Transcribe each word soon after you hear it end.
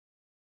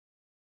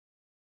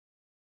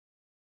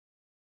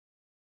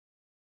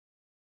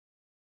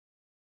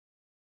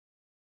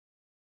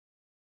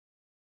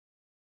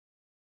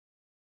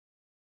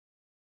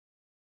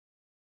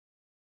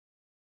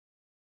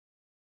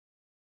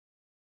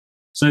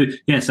So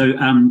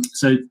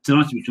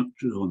delighted to be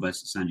joined by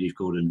Sanjeev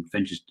Gordhan,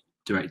 Ventures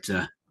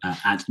Director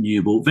at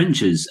Newable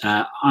Ventures.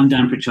 I'm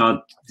Dan Pritchard,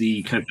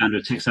 the co-founder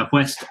of Tech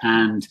Southwest,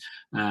 and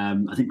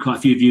I think quite a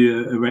few of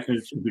you have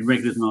been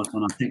regulars on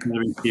our Tech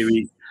Gathering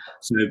series.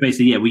 So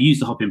basically, we use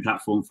the Hopin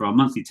platform for our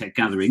monthly tech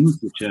gatherings,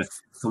 which are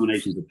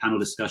combinations of panel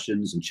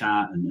discussions and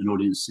chat and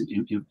audience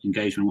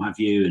engagement, what have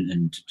you,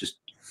 and just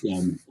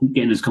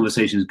getting those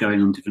conversations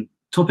going on different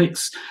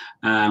topics.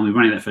 We're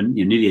running that for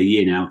nearly a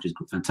year now, which is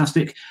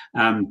fantastic.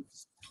 And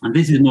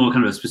this is more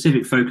kind of a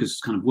specific focus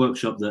kind of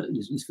workshop that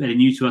is fairly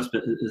new to us,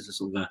 but as a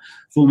sort of a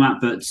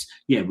format. But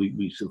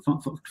we sort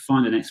of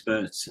find an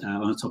expert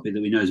on a topic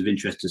that we know is of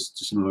interest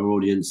to some of our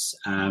audience,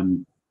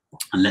 and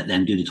let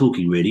them do the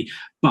talking, really.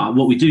 But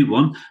what we do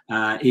want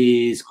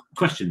is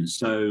questions.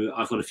 So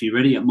I've got a few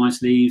ready up my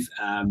sleeve.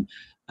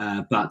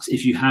 But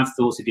if you have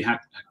thoughts, if you have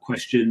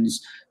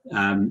questions,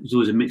 there's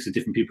always a mix of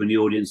different people in the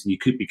audience, and you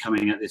could be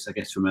coming at this, I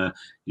guess, from a,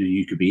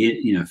 you could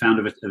be,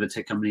 founder of a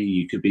tech company,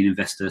 you could be an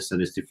investor. So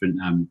there's different,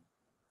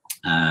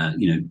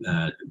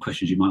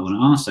 questions you might want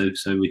to ask.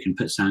 So we can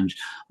put Sanj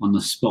on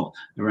the spot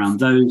around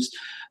those.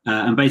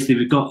 And basically,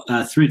 we've got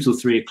through till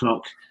 3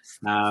 o'clock,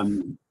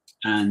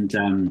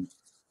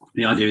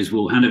 the idea is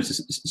we'll hand over to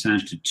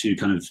Sanj to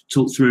kind of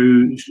talk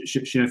through,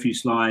 share a few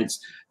slides,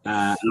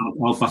 and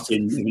I'll butt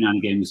in every now and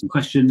again with some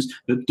questions,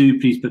 but do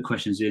please put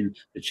questions in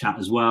the chat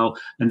as well.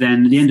 And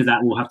then at the end of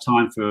that, we'll have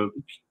time for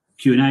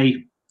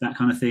Q&A, that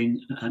kind of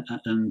thing,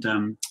 and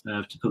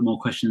to put more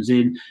questions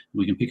in.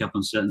 We can pick up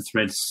on certain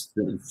threads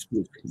that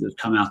have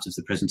come out of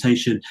the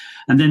presentation.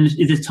 And then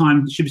if there's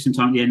time, there should be some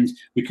time at the end,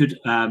 we could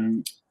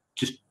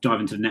just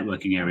dive into the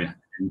networking area.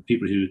 And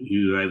people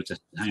who are able to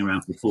hang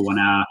around for the full 1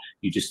 hour,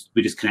 we just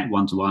connect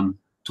one-to-one,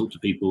 talk to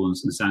people, and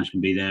Sanj can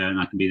be there, and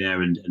I can be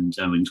there, and we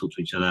can talk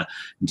to each other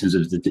in terms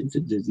of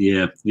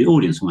the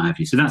audience and what have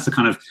you. So that's the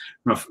kind of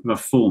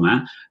rough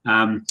format.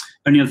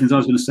 Only other things I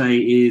was going to say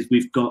is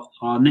we've got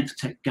our next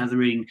tech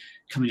gathering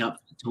coming up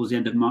towards the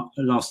end of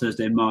last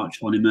Thursday in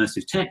March on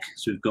immersive tech.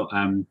 So we've got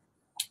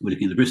we're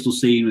looking at the Bristol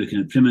scene, we're looking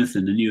at Plymouth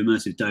and the new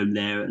immersive dome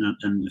there,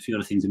 and a few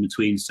other things in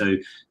between. So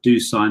do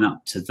sign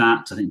up to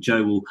that. I think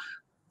Joe will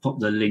pop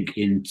the link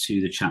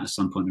into the chat at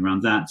some point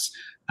around that.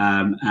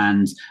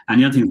 And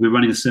the other thing is we're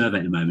running a survey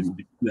at the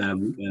moment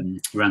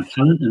around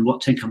talent and what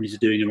tech companies are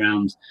doing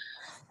around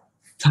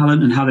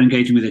talent and how they're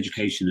engaging with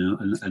education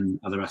and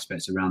other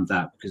aspects around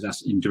that, because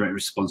that's in direct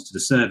response to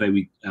the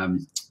survey.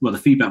 The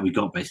feedback we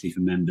got basically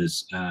from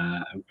members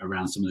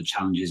around some of the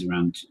challenges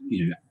around,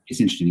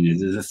 it's interesting,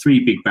 there's the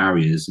 3 big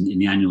barriers in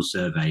the annual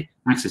survey: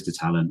 access to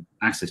talent,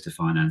 access to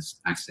finance,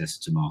 access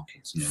to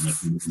markets,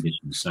 and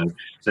conditions. So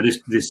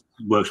this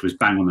workshop was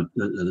bang on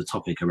the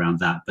topic around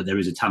that, but there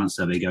is a talent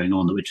survey going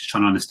on that we're just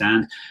trying to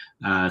understand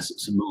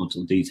some more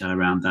detail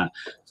around that.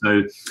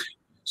 So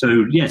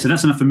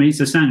that's enough for me.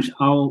 So Sanj,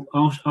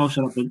 I'll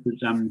shut up with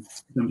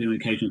jumping on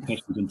occasional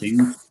questions and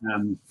things.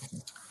 Hand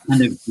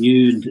over to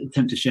you and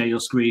attempt to share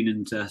your screen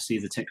and see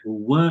if the tech all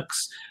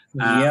works.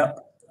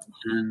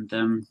 And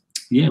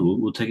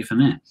we'll take it from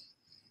there.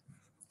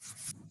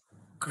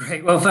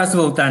 Great. Well, first of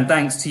all, Dan,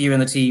 thanks to you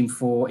and the team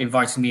for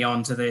inviting me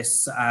on to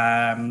this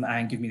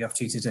and giving me the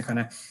opportunity to kind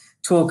of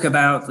talk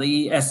about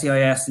the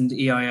SEIS and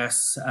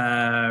EIS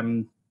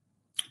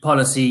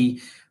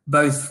policy,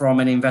 both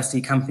from an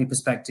investee company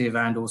perspective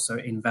and also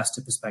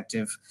investor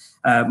perspective.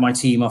 My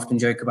team often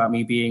joke about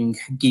me being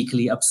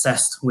geekily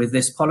obsessed with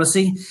this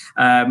policy.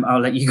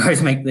 I'll let you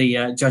guys make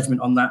the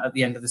judgment on that at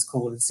the end of this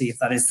call and see if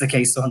that is the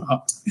case or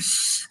not.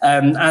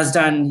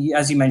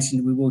 As you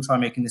mentioned, we will try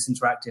making this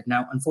interactive.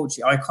 Now,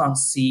 unfortunately, I can't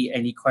see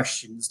any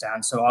questions,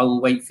 Dan, so I will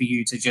wait for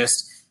you to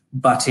just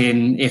butt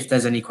in if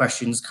there's any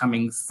questions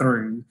coming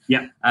through.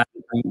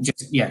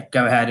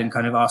 Go ahead and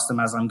kind of ask them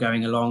as I'm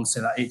going along,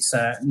 so that it's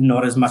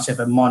not as much of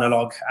a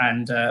monologue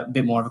and a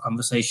bit more of a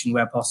conversation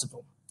where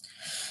possible.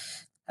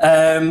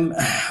 I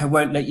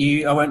won't make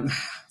you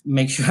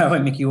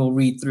all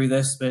read through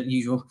this, but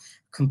usual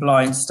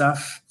compliance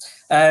stuff.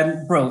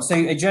 Bro, so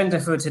agenda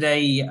for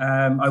today,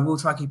 I will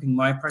try keeping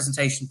my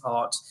presentation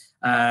part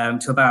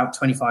to about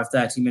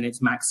 25-30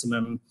 minutes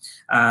maximum,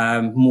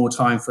 more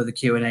time for the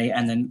Q&A,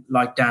 and then,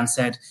 like Dan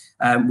said,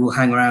 we'll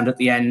hang around at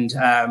the end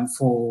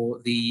for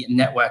the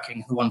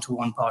networking, the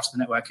one-to-one part of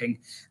the networking,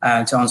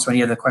 to answer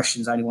any other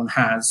questions anyone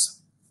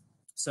has.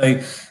 So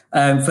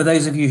for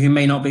those of you who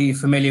may not be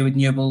familiar with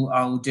Newable,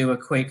 I'll do a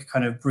quick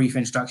kind of brief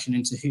introduction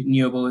into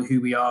Newable,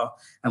 who we are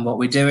and what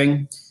we're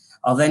doing.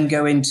 I'll then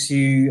go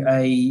into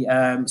a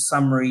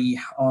summary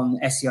on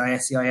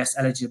SEIS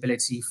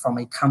eligibility from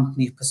a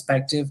company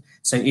perspective.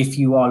 So if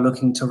you are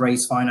looking to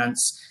raise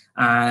finance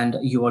and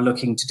you are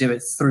looking to do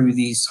it through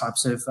these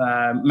types of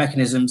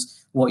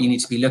mechanisms, what you need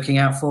to be looking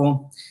out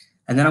for.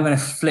 And then I'm going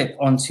to flip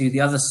onto the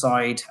other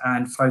side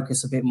and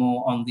focus a bit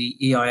more on the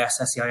EIS,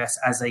 SEIS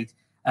as a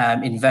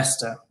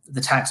investor, the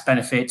tax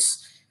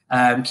benefits,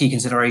 key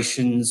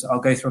considerations.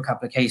 I'll go through a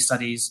couple of case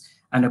studies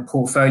and a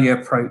portfolio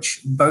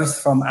approach, both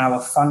from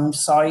our fund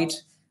side,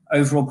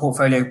 overall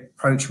portfolio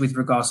approach with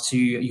regards to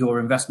your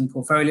investment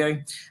portfolio,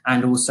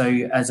 and also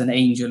as an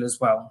angel as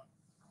well.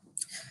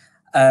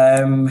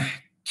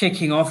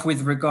 Kicking off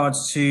with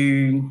regards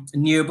to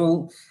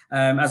Newable,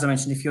 as I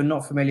mentioned, if you're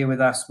not familiar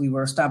with us, we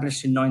were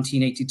established in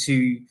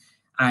 1982,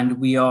 and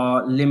we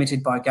are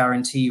limited by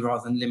guarantee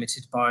rather than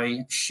limited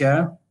by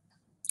share.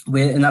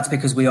 And that's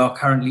because we are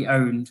currently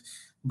owned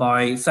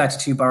by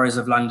 32 boroughs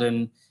of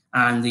London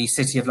and the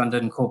City of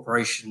London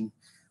Corporation.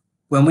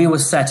 When we were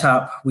set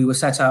up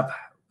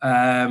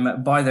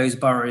by those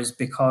boroughs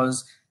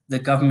because the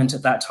government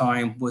at that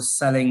time was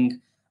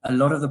selling a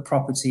lot of the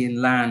property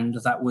and land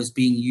that was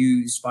being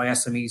used by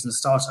SMEs and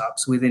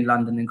startups within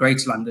London and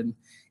Greater London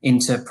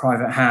into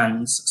private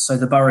hands. So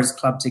the boroughs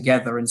clubbed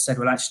together and said,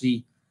 well,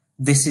 actually,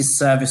 this is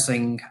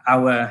servicing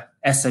our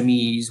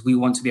SMEs. We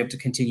want to be able to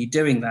continue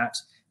doing that.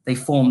 They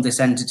formed this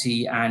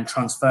entity and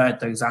transferred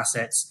those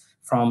assets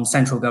from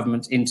central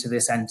government into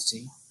this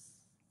entity.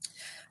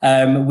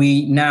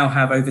 We now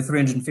have over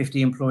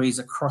 350 employees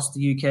across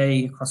the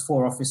UK, across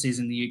 4 offices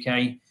in the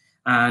UK,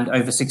 and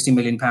over £60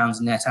 million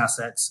net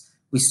assets.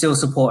 We still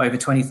support over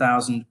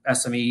 20,000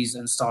 SMEs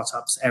and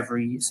startups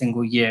every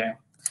single year.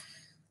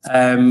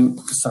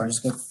 Sorry,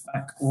 just go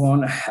back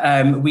one.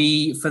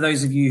 For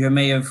those of you who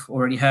may have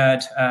already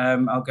heard,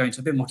 I'll go into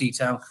a bit more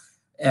detail.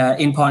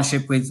 In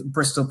partnership with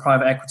Bristol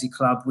Private Equity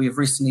Club, we have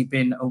recently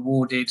been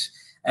awarded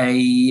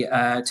a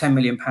 £10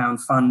 million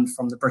fund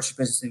from the British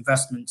Business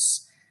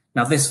Investments.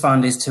 Now, this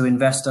fund is to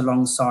invest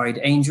alongside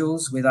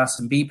angels with us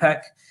and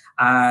BPEC,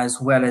 as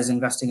well as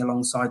investing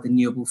alongside the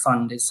Newable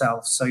Fund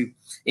itself. So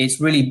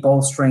it's really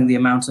bolstering the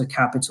amount of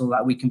capital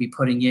that we can be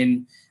putting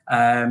in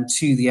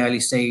to the early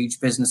stage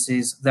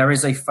businesses. There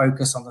is a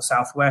focus on the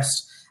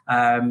Southwest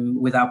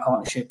with our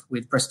partnership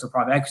with Bristol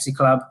Private Equity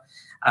Club,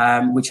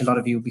 which a lot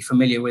of you will be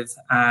familiar with.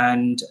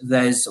 And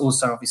there's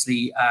also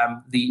obviously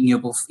the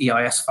Newable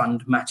EIS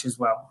fund match as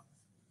well.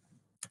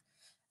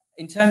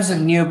 In terms of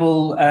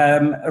Newable,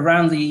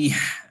 around the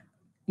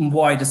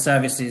wider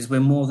services, we're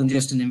more than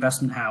just an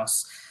investment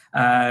house.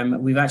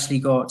 We've actually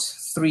got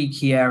 3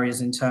 key areas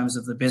in terms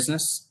of the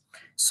business.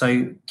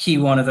 So key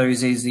one of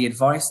those is the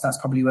advice. That's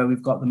probably where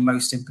we've got the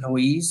most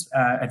employees,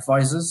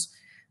 advisors.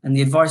 And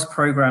the advice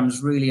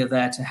programs really are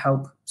there to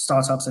help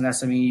startups and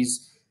SMEs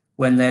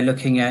when they're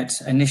looking at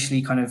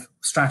initially kind of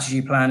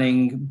strategy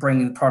planning,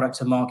 bringing the product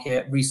to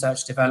market,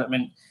 research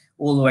development,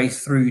 all the way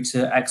through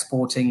to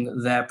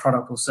exporting their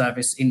product or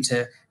service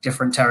into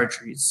different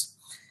territories.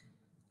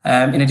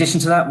 In addition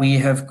to that, we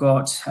have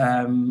got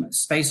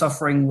space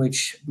offering,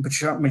 which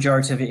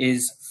majority of it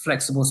is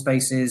flexible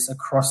spaces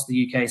across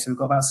the UK. So we've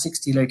got about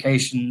 60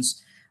 locations,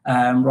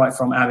 right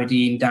from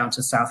Aberdeen down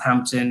to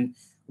Southampton,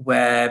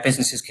 where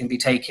businesses can be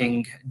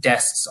taking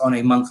desks on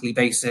a monthly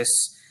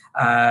basis.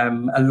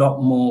 A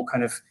lot more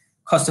kind of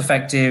cost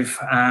effective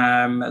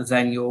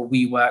than your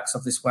WeWorks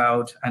of this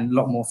world, and a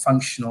lot more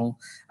functional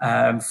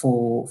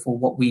for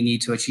what we need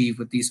to achieve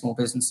with these small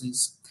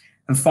businesses.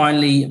 And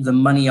finally, the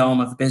money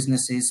arm of the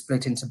business is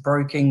split into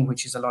broking,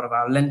 which is a lot of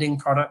our lending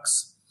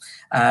products,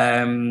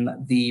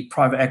 the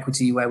private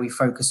equity, where we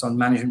focus on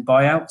management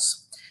buyouts,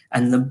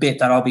 and the bit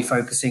that I'll be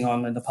focusing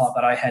on and the part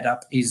that I head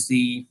up is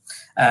the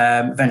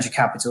venture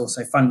capital,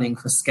 so funding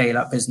for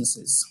scale-up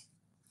businesses.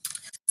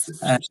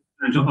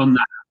 On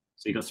that,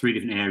 so you've got 3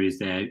 different areas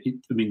there.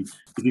 I mean,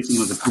 is this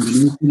one of the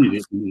combination?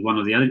 Is it one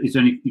or the other? Is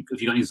there any?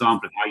 Have you got an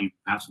example of how you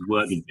perhaps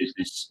work in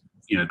business,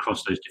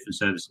 across those different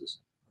services?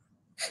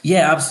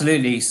 Yeah,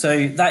 absolutely.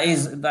 So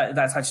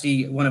that's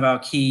actually one of our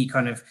key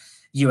kind of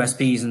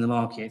USPs in the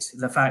market,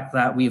 the fact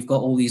that we've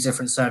got all these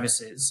different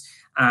services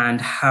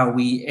and how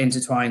we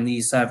intertwine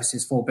these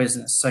services for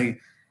business. So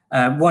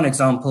one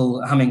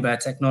example, Hummingbird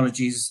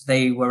Technologies,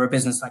 they were a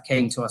business that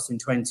came to us in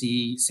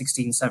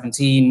 2016,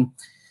 17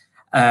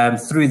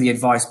 through the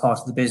advice part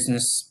of the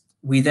business.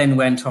 We then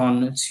went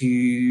on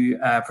to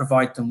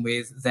provide them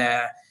with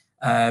their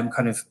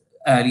kind of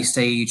early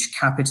stage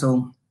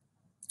capital.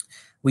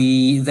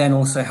 We then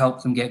also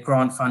helped them get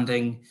grant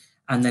funding,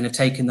 and then have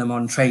taken them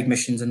on trade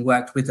missions and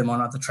worked with them on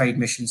other trade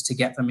missions to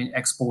get them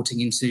exporting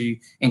into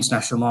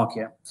international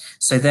market.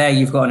 So there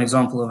you've got an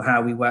example of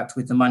how we worked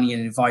with the money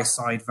and advice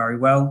side very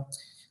well.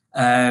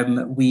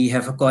 We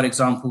have got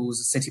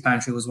examples, City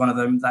Pantry was one of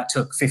them, that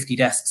took 50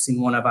 desks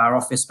in one of our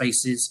office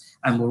spaces,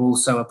 and we're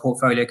also a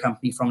portfolio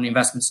company from the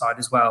investment side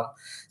as well.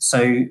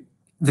 So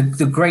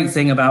the great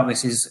thing about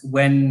this is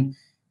when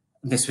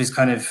this was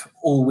kind of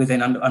all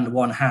within under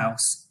one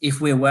house, if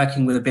we're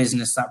working with a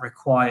business that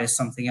requires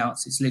something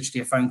else, it's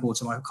literally a phone call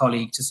to my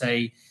colleague to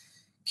say,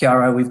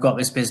 Chiara, we've got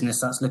this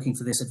business that's looking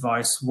for this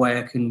advice.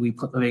 Where can we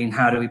put them in?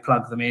 How do we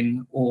plug them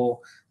in?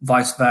 Or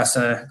vice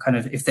versa, kind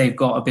of if they've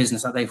got a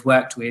business that they've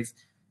worked with,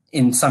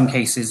 in some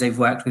cases they've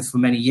worked with for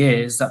many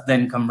years, that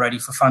then come ready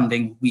for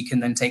funding, we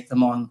can then take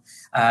them on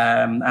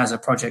as a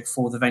project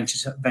for the venture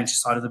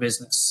side of the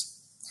business.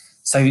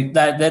 So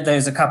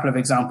there's a couple of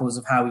examples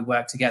of how we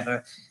work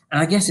together. And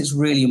I guess it's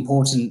really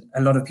important.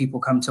 A lot of people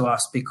come to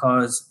us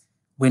because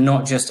we're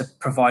not just a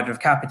provider of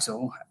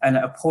capital, and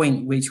at a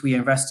point which we are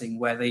investing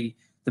where the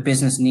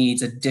business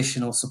needs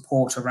additional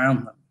support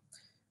around them.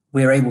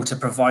 we're able to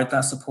provide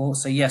that support.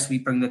 So yes, we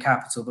bring the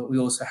capital, but we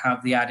also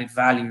have the added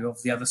value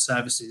of the other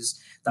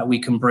services that we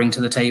can bring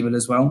to the table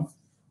as well.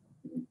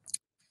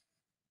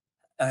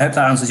 I hope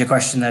that answers your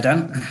question there,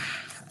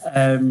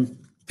 Dan.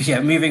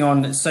 Yeah, moving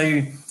on.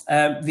 So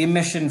the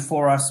mission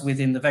for us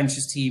within the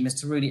ventures team is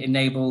to really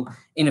enable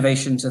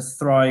innovation to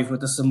thrive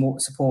with the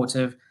support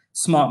of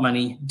smart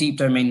money, deep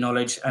domain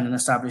knowledge, and an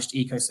established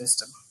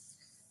ecosystem.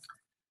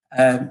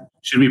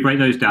 Should we break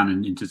those down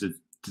in terms of,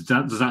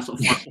 does that sort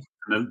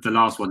of the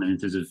last one in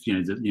terms of, you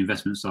know, the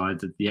investment side,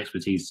 the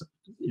expertise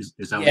is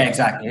that?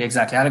 Yeah,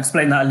 exactly. I'll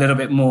explain that a little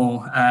bit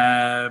more.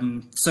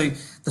 So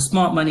the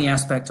smart money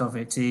aspect of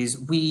it is,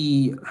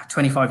 we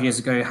 25 years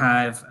ago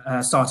have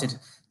started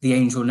the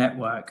Angel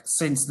Network.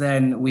 Since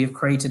then, we've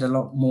created a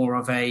lot more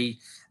of a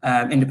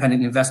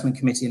independent investment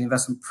committee and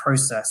investment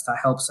process that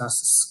helps us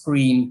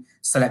screen,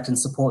 select, and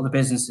support the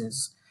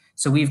businesses.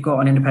 So we've got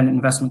an independent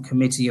investment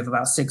committee of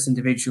about 6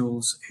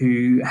 individuals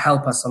who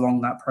help us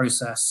along that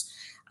process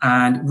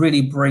and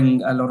really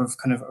bring a lot of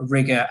kind of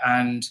rigor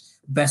and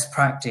best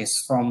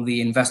practice from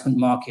the investment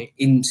market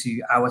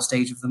into our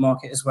stage of the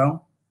market as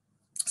well.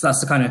 So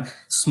that's the kind of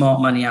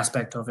smart money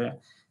aspect of it.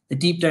 The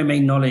deep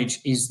domain knowledge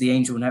is the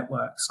angel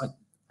networks. Like,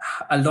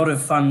 a lot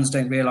of funds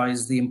don't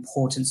realize the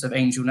importance of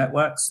angel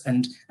networks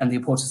and the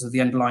importance of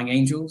the underlying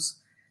angels.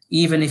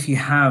 Even if you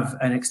have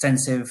an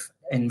extensive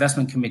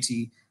investment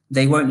committee,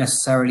 they won't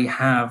necessarily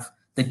have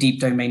the deep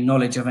domain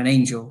knowledge of an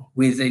angel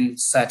within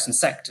certain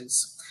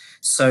sectors.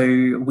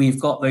 So we've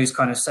got those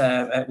kind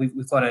of,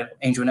 we've got an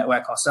angel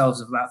network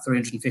ourselves of about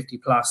 350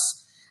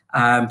 plus,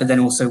 but then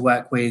also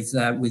work with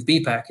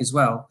BPEC as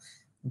well.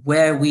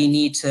 Where we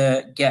need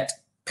to get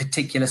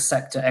particular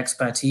sector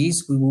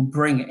expertise, we will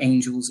bring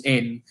angels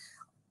in,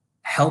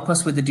 help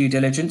us with the due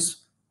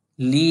diligence,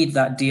 lead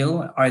that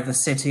deal, either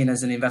sit in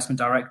as an investor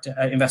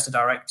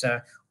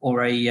director,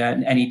 or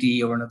an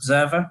NED or an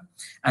observer,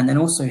 and then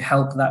also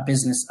help that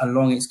business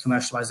along its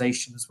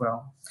commercialization as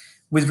well.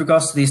 With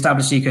regards to the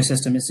established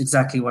ecosystem, it's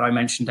exactly what I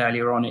mentioned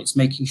earlier on. It's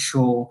making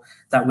sure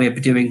that we're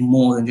doing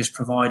more than just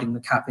providing the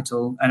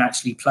capital and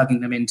actually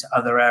plugging them into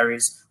other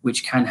areas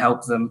which can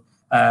help them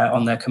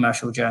on their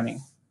commercial journey.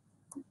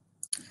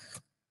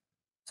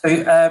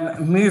 So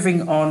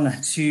moving on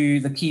to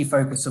the key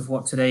focus of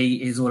what today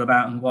is all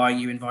about and why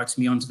you invited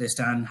me onto this,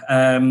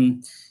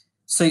 Dan.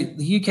 So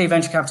the UK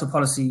venture capital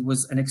policy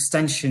was an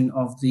extension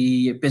of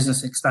the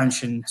business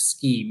expansion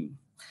scheme.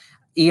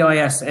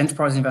 EIS,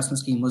 Enterprise Investment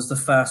Scheme, was the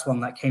first one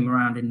that came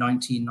around in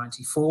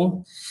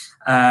 1994.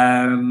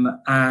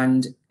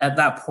 And at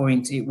that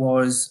point, it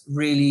was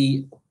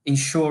really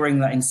ensuring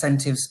that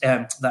incentives,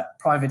 that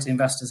private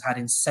investors had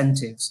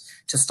incentives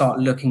to start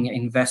looking at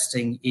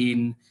investing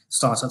in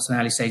startups and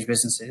early stage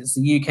businesses.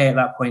 The UK at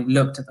that point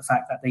looked at the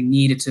fact that they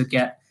needed to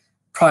get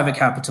private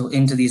capital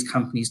into these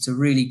companies to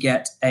really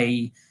get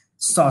a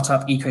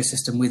startup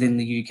ecosystem within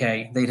the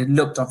UK. They had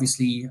looked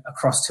obviously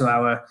across to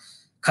our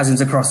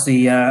cousins across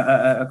the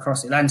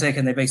Atlantic,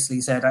 and they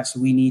basically said,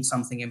 actually, we need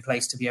something in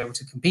place to be able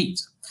to compete.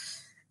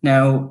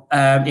 Now,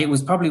 it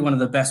was probably one of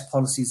the best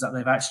policies that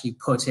they've actually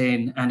put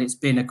in, and it's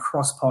been a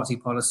cross-party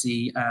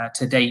policy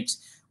to date,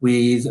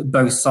 with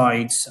both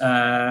sides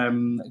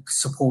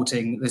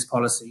supporting this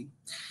policy.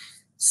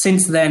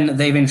 Since then,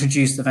 they've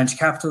introduced the Venture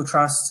Capital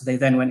Trust. They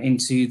then went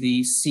into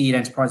the Seed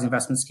Enterprise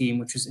Investment Scheme,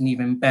 which was an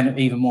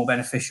even more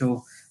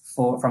beneficial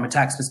from a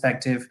tax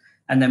perspective.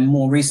 And then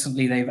more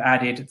recently, they've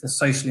added the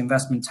social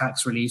investment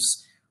tax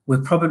reliefs.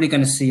 We're probably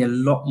going to see a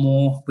lot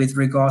more with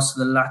regards to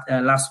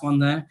the last one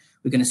there.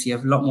 We're going to see a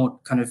lot more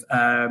kind of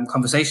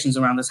conversations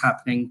around this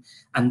happening,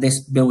 and this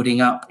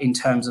building up in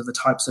terms of the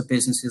types of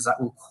businesses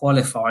that will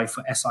qualify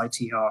for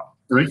SITR.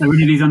 Are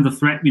any of these under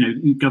threat, you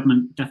know,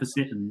 government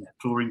deficit and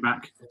clawing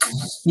back?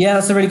 Yeah,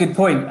 that's a really good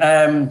point.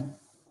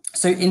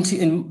 So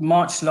in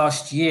March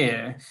last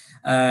year,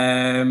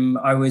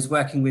 I was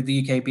working with the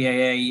UK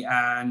BAA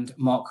and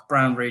Mark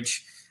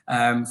Brownridge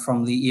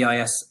from the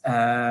EIS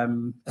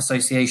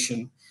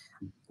Association.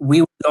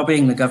 We were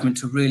lobbying the government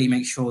to really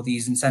make sure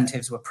these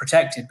incentives were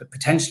protected, but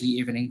potentially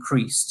even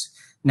increased.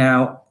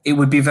 Now, it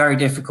would be very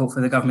difficult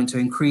for the government to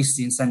increase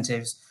the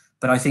incentives,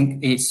 but I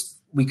think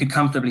we could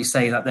comfortably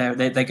say that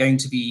they're going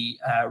to be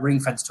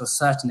ring-fenced to a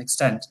certain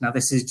extent. Now,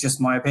 this is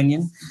just my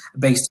opinion,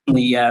 based on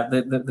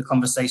the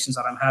conversations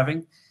that I'm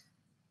having.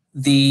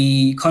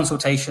 The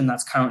consultation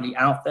that's currently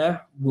out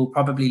there will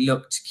probably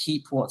look to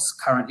keep what's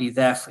currently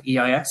there for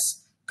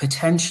EIS,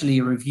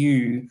 potentially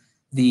review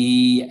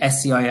the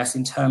SEIS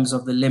in terms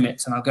of the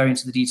limits, and I'll go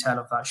into the detail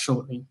of that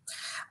shortly.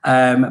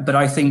 But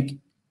I think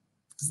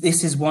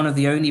this is one of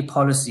the only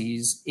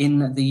policies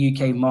in the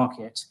UK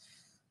market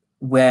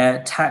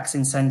where tax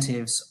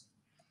incentives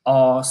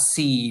are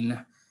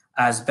seen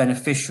as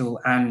beneficial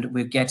and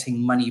we're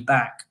getting money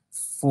back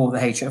for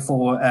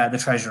the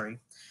Treasury.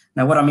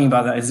 Now, what I mean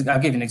by that is, I'll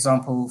give you an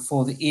example.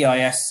 For the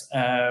EIS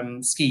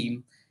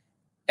scheme,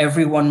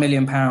 every £1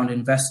 million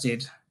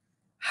invested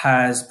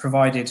has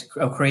provided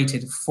or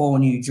created 4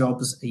 new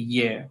jobs a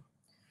year.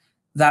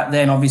 That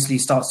then obviously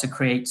starts to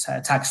create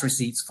tax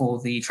receipts for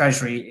the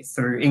Treasury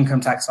through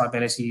income tax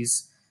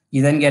liabilities,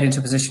 You then get into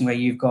a position where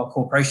you've got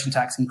corporation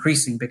tax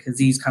increasing because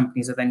these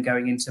companies are then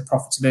going into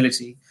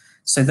profitability.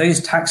 So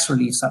those tax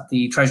reliefs that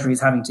the Treasury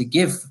is having to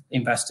give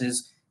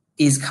investors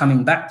is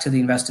coming back to the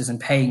investors and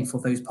paying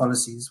for those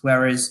policies,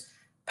 whereas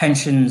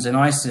pensions and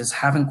ISAs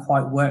haven't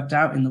quite worked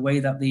out in the way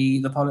that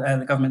the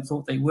government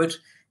thought they would,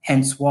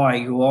 hence why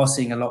you are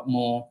seeing a lot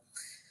more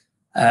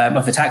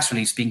of the tax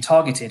reliefs being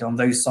targeted on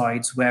those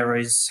sides,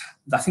 whereas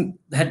I think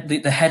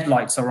the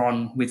headlights are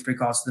on with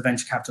regards to the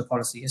venture capital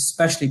policy,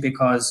 especially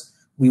because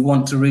we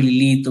want to really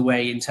lead the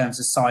way in terms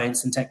of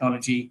science and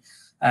technology.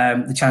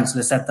 The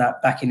Chancellor said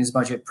that back in his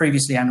budget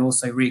previously and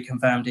also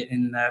reconfirmed it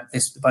in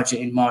this budget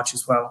in March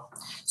as well.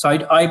 So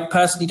I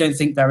personally don't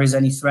think there is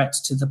any threat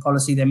to the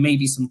policy. There may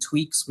be some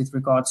tweaks with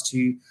regards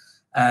to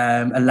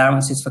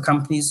allowances for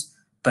companies,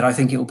 but I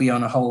think it will be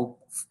on a whole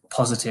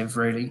positive,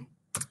 really.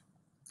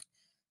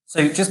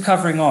 So just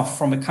covering off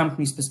from a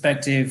company's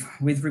perspective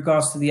with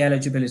regards to the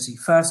eligibility,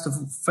 first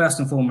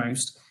and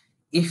foremost,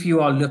 if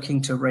you are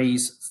looking to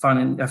raise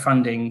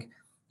funding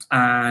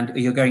and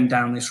you're going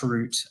down this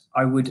route,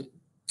 I would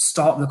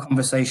start the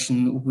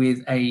conversation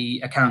with an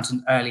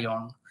accountant early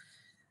on.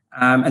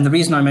 And the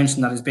reason I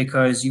mention that is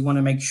because you want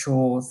to make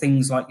sure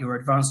things like your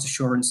advanced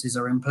assurances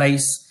are in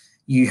place.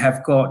 You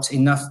have got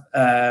enough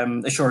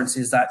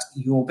assurances that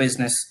your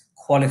business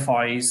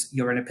qualifies,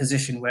 you're in a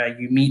position where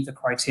you meet the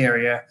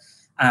criteria,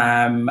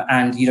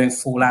 and you don't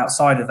fall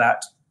outside of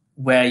that,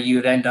 where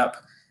you'd end up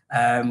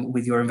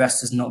with your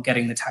investors not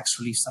getting the tax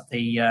reliefs that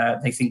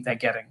they think they're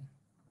getting.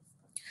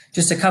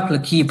 Just a couple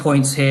of key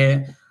points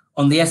here.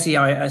 On the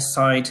SEIS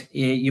side,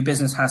 your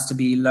business has to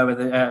be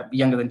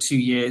younger than 2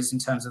 years in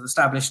terms of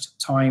established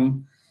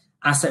time,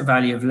 asset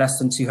value of less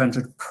than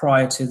 200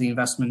 prior to the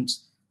investment,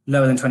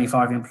 lower than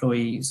 25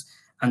 employees,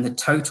 and the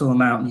total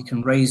amount you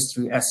can raise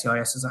through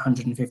SEIS is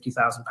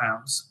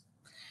 £150,000.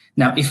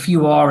 Now, if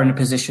you are in a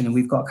position, and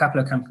we've got a couple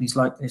of companies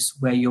like this,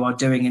 where you are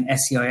doing an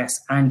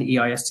SEIS and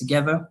EIS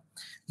together,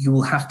 you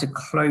will have to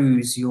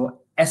close your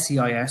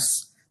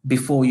SEIS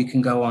before you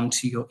can go on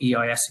to your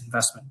EIS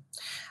investment.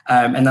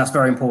 And that's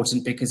very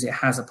important because it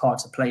has a part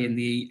to play in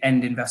the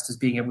end investors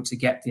being able to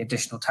get the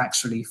additional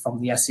tax relief from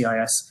the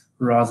SEIS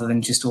rather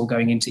than just all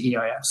going into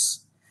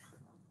EIS.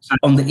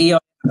 On the EIS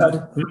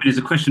side, there's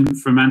a question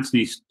from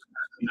Anthony,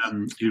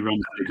 who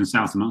runs the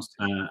consultant,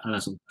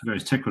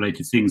 various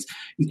tech-related things.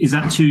 Is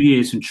that 2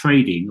 years from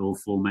trading or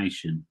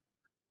formation?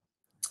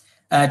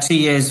 2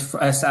 years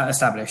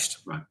established.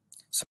 Right.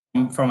 So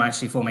from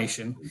actually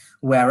formation.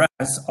 Whereas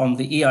on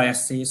the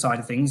EIS side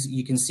of things,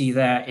 you can see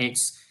there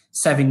it's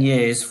 7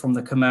 years from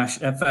the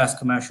first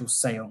commercial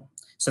sale.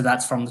 So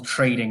that's from the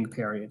trading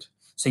period.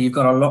 So you've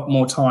got a lot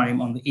more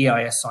time on the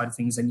EIS side of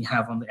things than you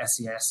have on the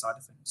SEIS side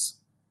of things.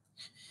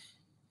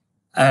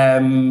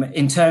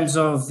 In terms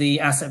of the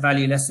asset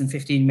value, less than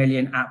 15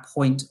 million at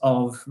point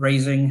of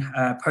raising,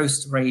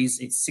 post raise,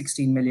 it's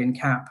 16 million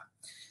cap,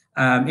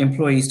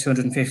 employees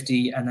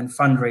 250, and then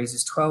fundraise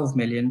is 12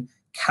 million,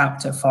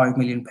 capped at 5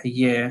 million per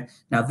year.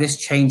 Now this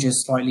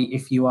changes slightly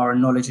if you are a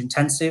knowledge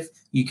intensive,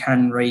 you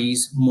can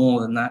raise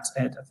more than that.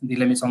 I think the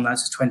limit on that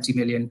is 20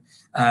 million,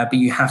 but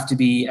you have to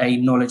be a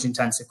knowledge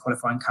intensive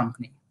qualifying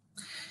company.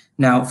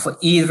 Now for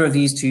either of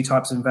these two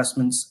types of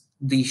investments,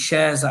 the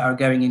shares that are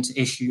going into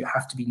issue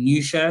have to be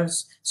new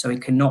shares, so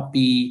it cannot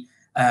be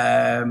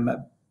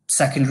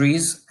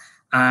secondaries,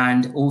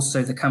 and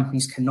also the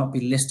companies cannot be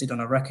listed on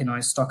a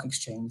recognized stock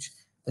exchange.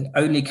 The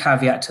only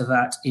caveat to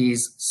that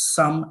is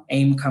some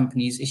AIM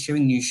companies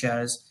issuing new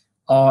shares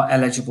are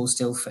eligible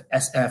still for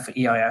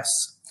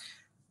EIS.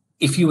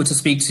 If you were to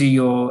speak to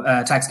your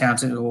tax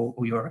accountant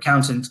or your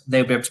accountant,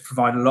 they'll be able to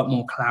provide a lot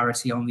more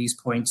clarity on these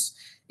points.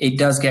 It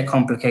does get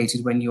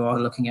complicated when you are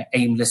looking at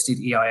AIM-listed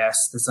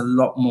EIS. There's a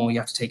lot more you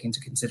have to take into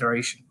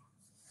consideration.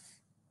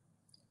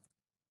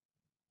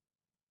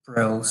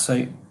 Brill.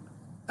 So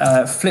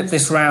flip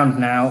this round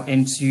now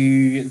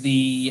into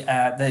the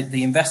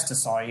investor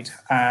side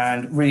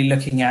and really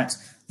looking at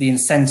the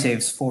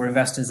incentives for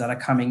investors that are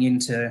coming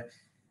into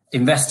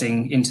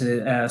investing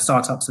into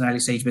startups and early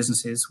stage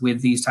businesses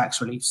with these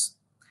tax reliefs.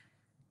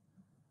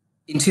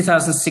 In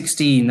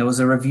 2016, there was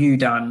a review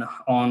done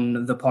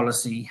on the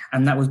policy,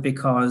 and that was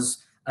because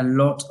a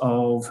lot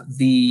of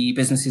the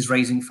businesses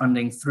raising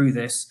funding through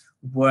this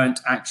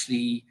weren't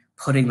actually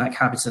putting that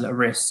capital at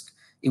risk.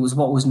 It was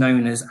what was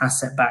known as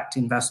asset-backed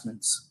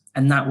investments.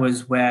 And that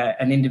was where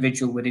an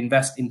individual would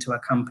invest into a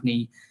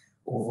company,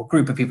 or a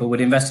group of people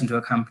would invest into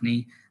a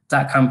company.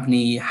 That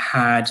company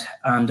had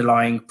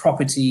underlying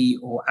property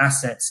or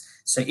assets.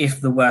 So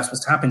if the worst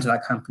was to happen to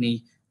that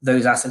company,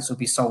 those assets would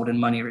be sold and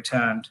money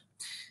returned.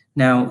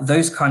 Now,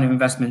 those kind of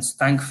investments,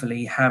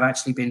 thankfully, have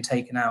actually been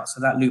taken out.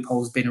 So that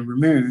loophole has been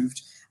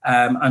removed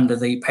under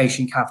the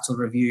patient capital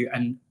review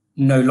and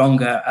no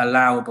longer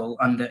allowable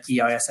under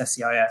EIS,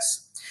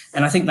 SEIS.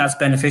 And I think that's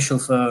beneficial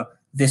for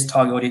this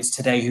target audience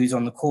today who's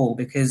on the call,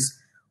 because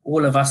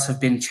all of us have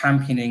been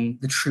championing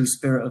the true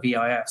spirit of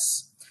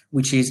EIS.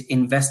 which is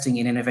investing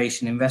in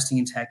innovation, investing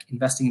in tech,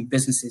 investing in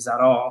businesses that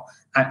are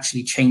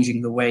actually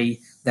changing the way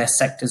their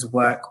sectors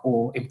work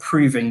or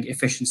improving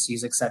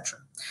efficiencies, etc.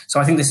 So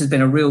I think this has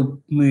been a real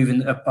move,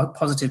 a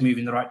positive move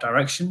in the right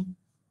direction,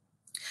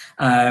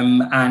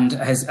 and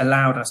has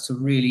allowed us to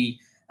really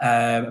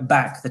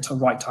back the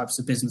right types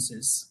of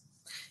businesses.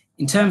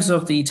 In terms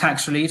of the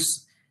tax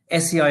reliefs,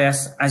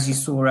 SEIS, as you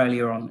saw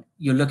earlier on,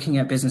 you're looking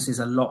at businesses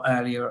a lot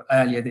earlier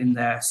in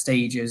their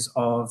stages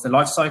of the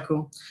life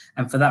cycle.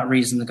 And for that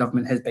reason, the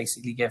government has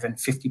basically given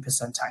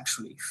 50% tax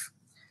relief.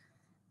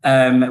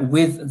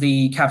 With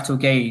the capital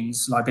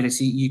gains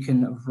liability, you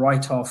can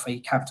write off a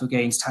capital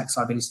gains tax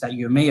liability that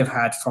you may have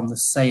had from the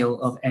sale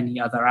of any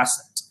other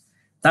asset.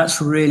 That's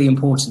really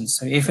important.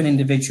 So if an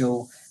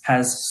individual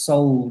has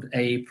sold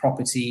a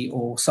property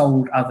or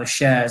sold other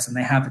shares and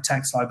they have a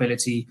tax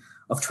liability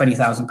of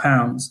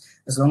 £20,000,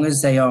 as long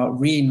as they are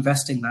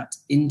reinvesting that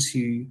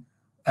into,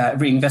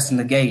 reinvesting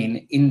the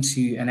gain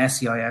into an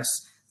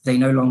SEIS, they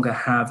no longer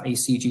have a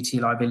CGT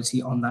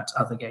liability on that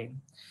other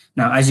gain.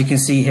 Now, as you can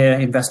see here,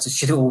 investors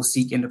should all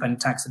seek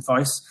independent tax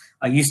advice.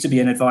 I used to be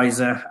an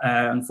advisor.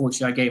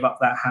 Unfortunately, I gave up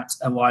that hat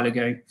a while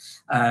ago,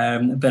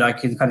 but I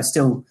can kind of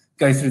still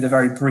go through the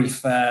very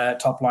brief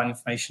top line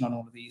information on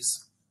all of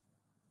these.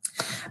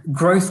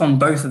 Growth on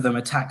both of them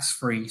are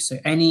tax-free, so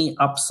any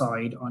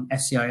upside on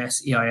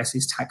SEIS, EIS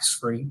is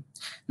tax-free.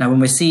 Now, when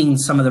we're seeing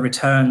some of the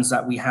returns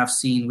that we have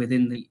seen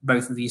within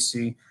both of these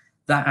two,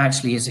 that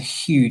actually is a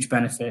huge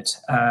benefit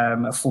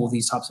for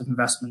these types of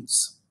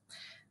investments.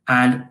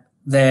 And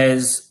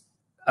there's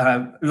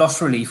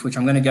loss relief, which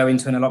I'm going to go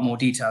into in a lot more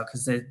detail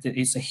because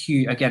it's a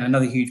huge, again,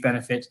 another huge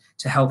benefit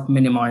to help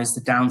minimize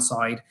the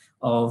downside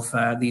of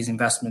these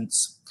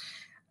investments.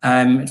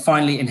 And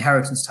finally,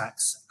 inheritance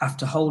tax.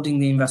 After holding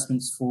the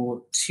investments for a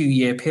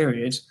 2-year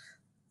period,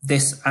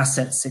 this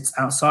asset sits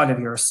outside of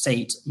your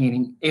estate,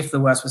 meaning if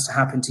the worst was to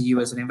happen to you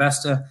as an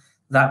investor,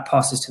 that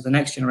passes to the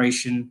next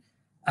generation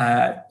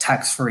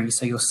tax-free.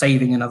 So you're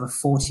saving another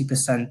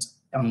 40%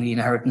 on the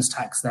inheritance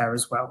tax there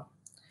as well.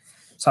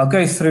 So I'll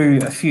go through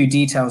a few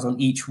details on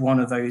each one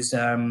of those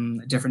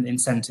different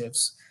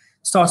incentives.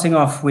 Starting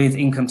off with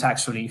income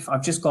tax relief,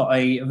 I've just got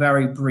a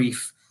very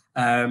brief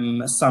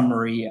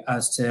summary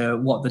as to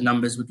what the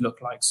numbers would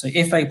look like. So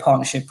if a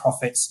partnership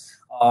profits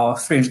are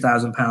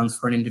 £300,000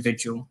 for an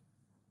individual,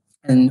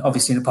 and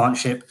obviously in a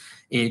partnership,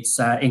 it's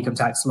income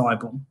tax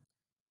liable.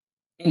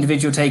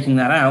 Individual taking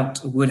that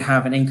out would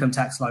have an income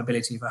tax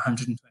liability of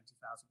 £120,000.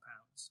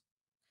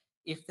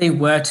 If they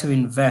were to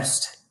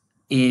invest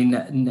in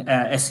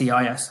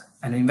SEIS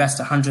and invest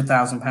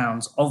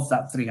 £100,000 of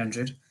that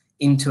 300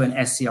 into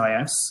an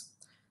SEIS,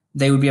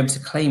 they would be able to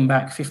claim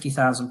back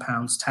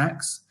 £50,000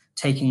 tax,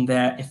 taking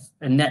their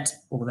net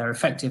or their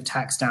effective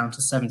tax down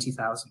to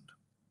 70,000.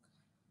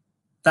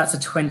 That's a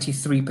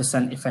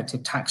 23%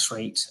 effective tax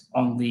rate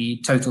on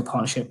the total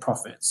partnership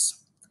profits.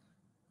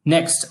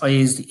 Next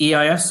is the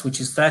EIS, which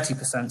is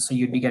 30%. So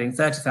you'd be getting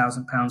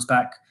 £30,000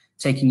 back,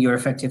 taking your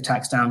effective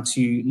tax down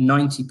to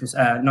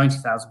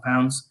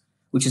 £90,000,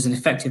 which is an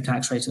effective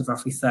tax rate of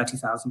roughly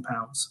 £30,000.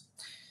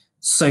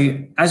 So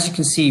as you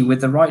can see, with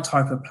the right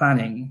type of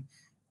planning,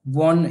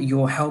 one,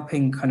 you're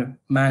helping kind of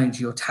manage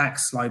your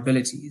tax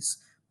liabilities,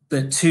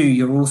 but two,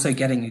 you're also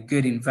getting a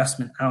good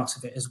investment out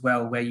of it as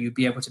well, where you'd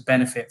be able to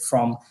benefit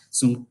from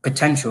some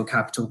potential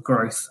capital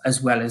growth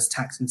as well as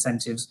tax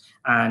incentives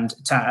and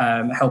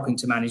helping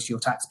to manage your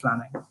tax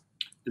planning.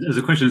 There's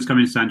a question that's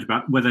coming in, Sanjeev,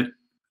 about whether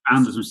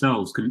founders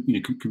themselves can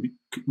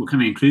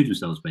they include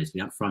themselves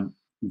basically upfront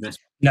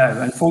investment?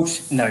 No,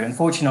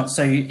 unfortunately not.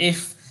 So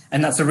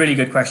and that's a really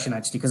good question,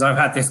 actually, because I've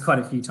had this quite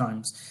a few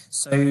times.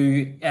 So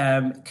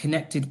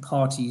connected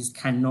parties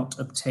cannot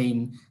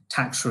obtain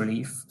tax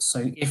relief.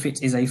 So if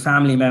it is a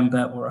family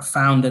member or a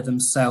founder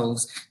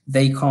themselves,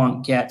 they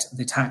can't get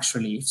the tax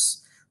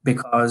reliefs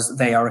because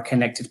they are a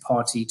connected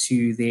party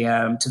to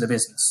the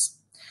business.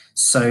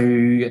 So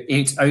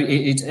it's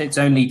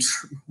only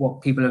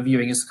what people are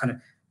viewing as kind of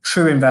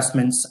true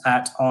investments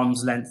at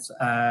arm's length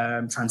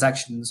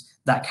transactions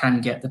that can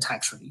get the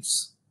tax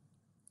reliefs.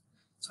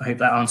 So I hope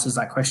that answers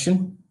that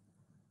question.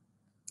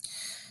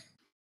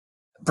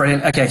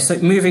 Brilliant. Okay, so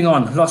moving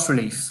on, loss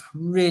relief.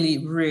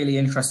 Really, really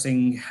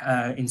interesting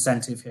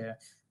incentive here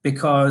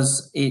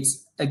because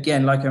it's,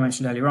 again, like I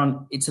mentioned earlier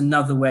on, it's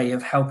another way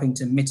of helping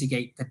to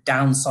mitigate the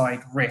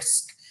downside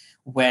risk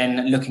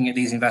when looking at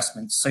these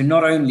investments. So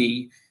not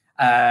only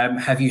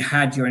have you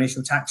had your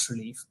initial tax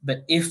relief,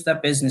 but if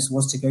that business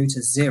was to go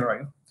to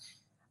zero,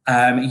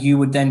 you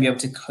would then be able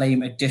to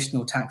claim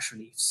additional tax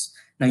reliefs.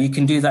 Now, you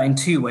can do that in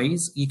two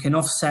ways. You can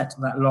offset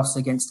that loss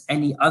against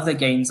any other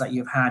gains that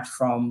you've had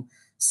from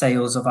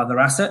sales of other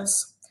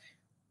assets,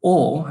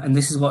 or, and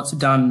this is what's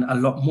done a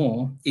lot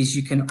more, is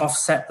you can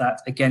offset that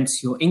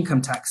against your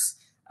income tax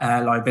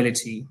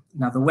liability.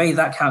 Now, the way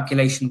that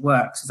calculation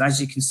works is,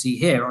 as you can see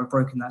here, I've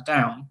broken that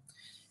down.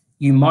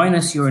 You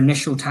minus your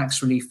initial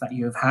tax relief that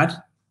you have had,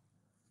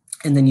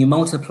 and then you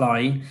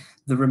multiply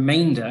the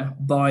remainder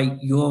by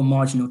your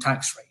marginal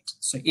tax rate.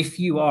 So if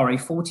you are a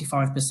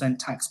 45%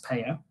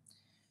 taxpayer,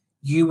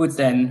 you would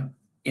then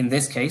in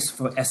this case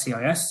for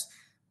SEIS,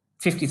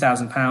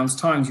 £50,000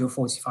 times your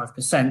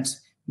 45%,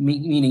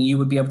 meaning you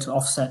would be able to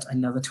offset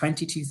another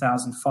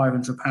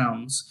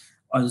 £22,500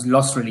 as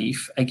loss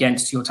relief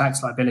against your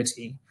tax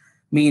liability,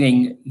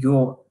 meaning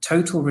your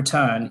total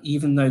return,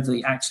 even though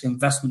the actual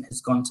investment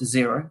has gone to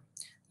zero,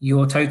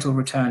 your total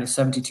return is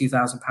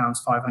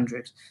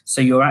 £72,500.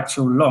 So your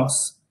actual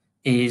loss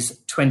is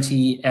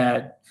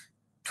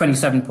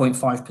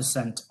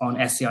 27.5%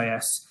 on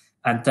SEIS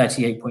and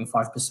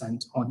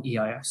 38.5% on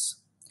EIS.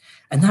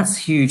 And that's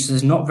huge.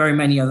 There's not very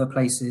many other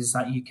places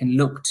that you can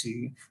look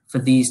to for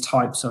these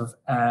types of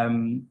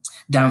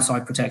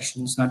downside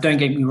protections. Now, don't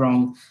get me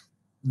wrong,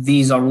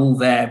 these are all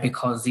there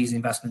because these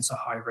investments are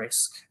high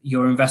risk.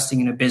 You're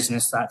investing in a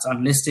business that's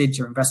unlisted,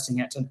 you're investing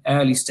at an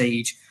early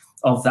stage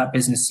of that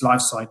business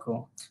life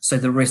cycle. So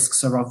the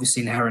risks are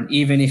obviously inherent.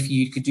 Even if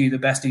you could do the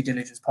best due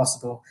diligence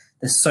possible,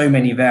 there's so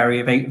many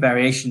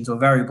variations or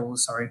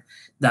variables,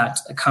 that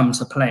come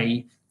to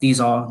play. These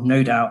are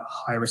no doubt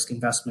high risk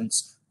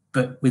investments.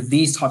 But with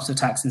these types of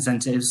tax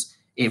incentives,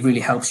 it really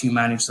helps you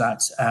manage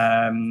that,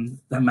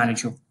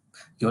 manage your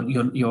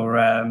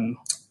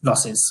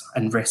losses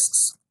and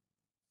risks.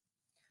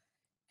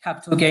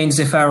 Capital gains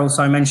deferral,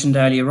 so I mentioned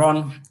earlier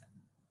on,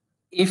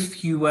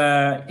 if you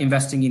were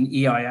investing in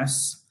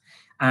EIS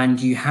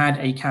and you had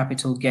a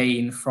capital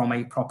gain from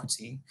a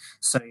property,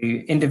 so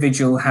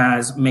individual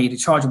has made a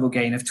chargeable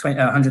gain of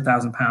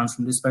 £100,000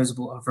 from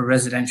disposal of a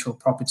residential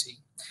property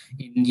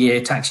in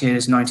tax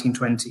years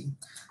 1920.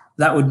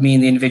 That would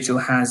mean the individual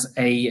has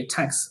a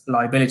tax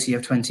liability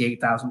of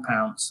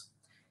 £28,000.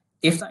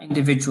 If that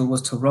individual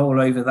was to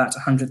roll over that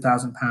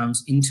 £100,000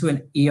 into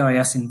an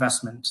EIS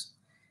investment,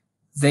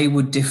 they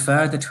would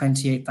defer the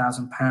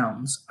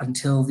 £28,000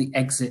 until the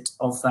exit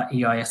of that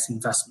EIS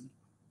investment.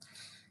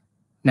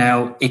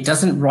 Now, it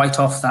doesn't write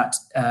off that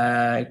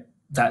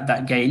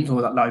gain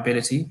or that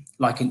liability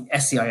like an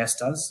SEIS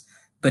does,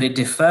 but it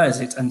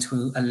defers it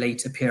until a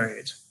later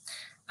period.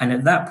 And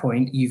at that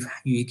point, you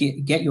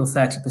get your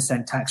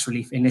 30% tax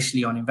relief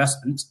initially on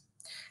investment.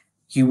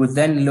 You would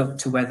then look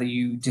to whether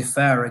you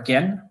defer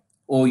again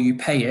or you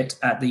pay it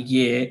at the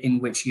year in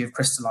which you have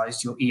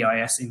crystallized your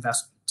EIS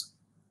investment.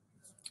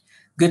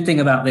 Good thing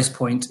about this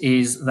point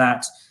is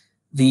that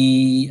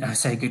I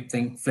say good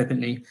thing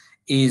flippantly,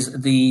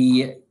 is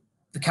the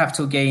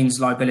capital gains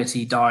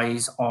liability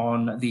dies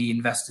on the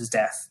investor's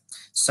death.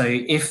 So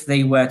if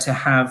they were to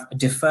have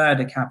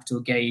deferred a capital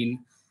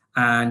gain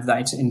and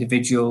that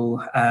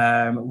individual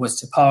was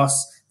to pass,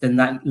 then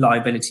that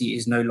liability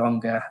is no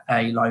longer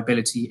a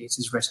liability, it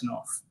is written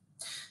off.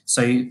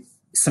 So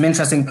some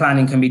interesting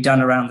planning can be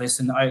done around this.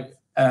 And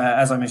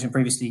as I mentioned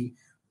previously,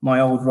 my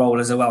old role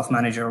as a wealth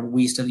manager,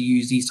 we still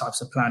use these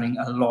types of planning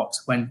a lot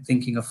when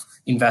thinking of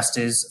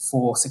investors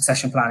for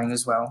succession planning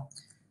as well.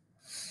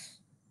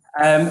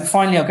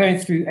 Finally, I'll go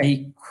through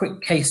a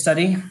quick case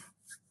study.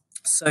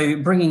 So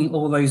bringing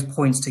all those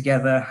points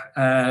together,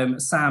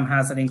 Sam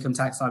has an income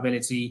tax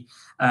liability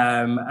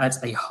at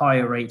a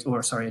higher rate,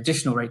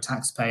 additional rate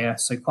taxpayer,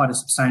 so quite a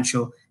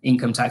substantial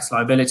income tax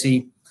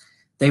liability.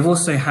 They've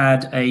also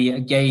had a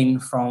gain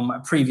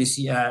from previous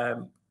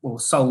or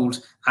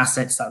sold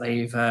assets that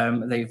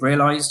they've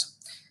realised,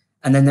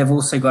 and then they've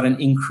also got an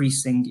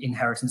increasing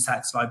inheritance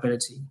tax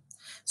liability.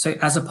 So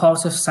as a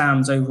part of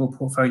Sam's overall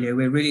portfolio,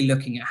 we're really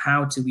looking at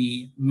how do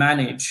we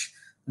manage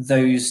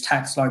those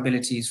tax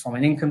liabilities from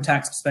an income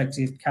tax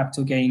perspective,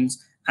 capital gains,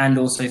 and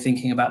also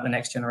thinking about the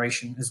next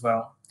generation as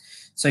well.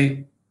 So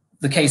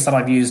the case that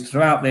I've used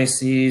throughout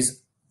this is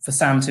for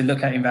Sam to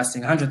look at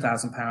investing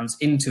 £100,000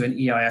 into an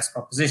EIS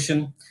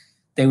proposition.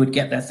 They would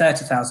get their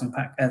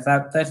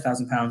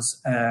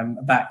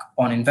 £30,000 back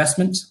on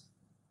investment.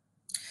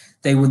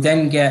 They would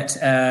then get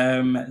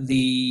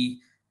the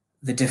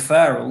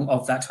deferral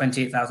of that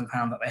 £28,000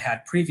 that they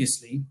had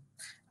previously.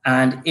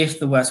 And if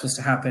the worst was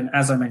to happen,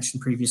 as I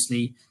mentioned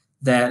previously,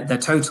 their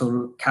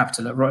total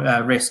capital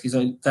at risk is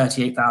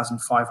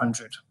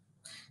 £38,500.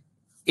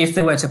 If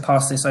they were to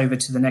pass this over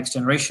to the next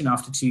generation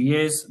after 2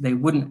 years, they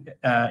wouldn't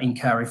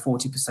incur a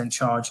 40%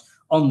 charge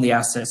on the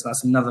assets.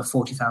 That's another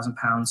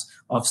 £40,000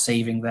 of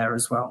saving there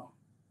as well.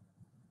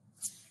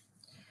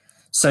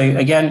 So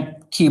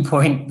again, key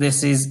point,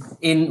 this is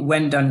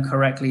when done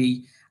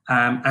correctly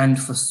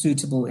and for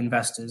suitable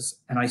investors.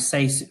 And I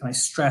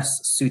stress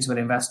suitable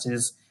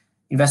investors.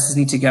 Investors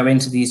need to go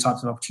into these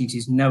types of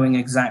opportunities knowing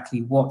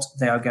exactly what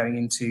they are going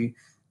into,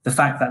 the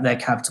fact that their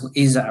capital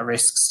is at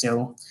risk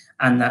still,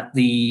 and that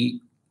the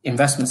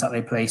investments that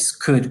they place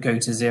could go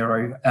to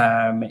zero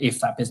if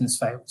that business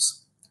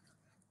fails.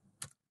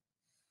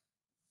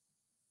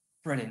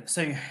 Brilliant.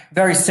 So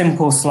very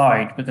simple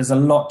slide, but there's a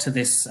lot to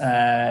this,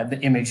 the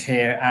image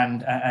here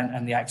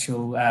and the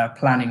actual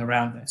planning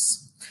around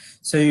this.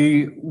 So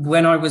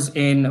when I was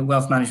in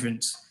wealth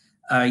management,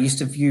 I used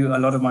to view a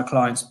lot of my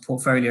clients'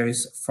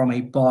 portfolios from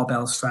a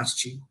barbell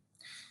strategy.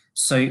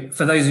 So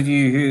for those of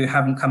you who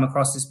haven't come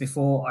across this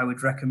before, I would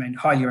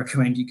highly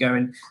recommend you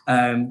go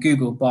and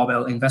Google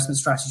barbell investment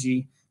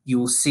strategy. You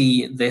will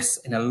see this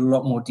in a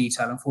lot more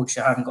detail.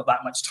 Unfortunately, I haven't got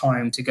that much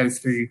time to go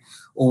through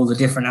all the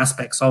different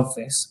aspects of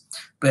this.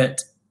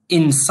 But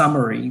in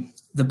summary,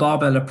 the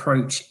barbell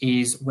approach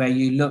is where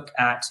you look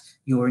at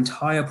your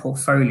entire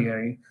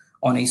portfolio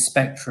on a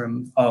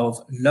spectrum of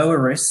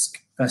lower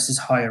risk versus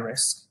higher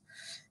risk.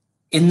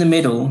 In the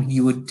middle,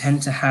 you would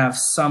tend to have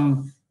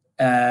some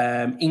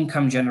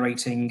income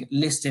generating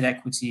listed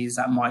equities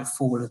that might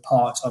fall as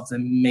part of the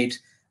mid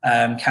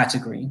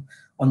category.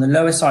 On the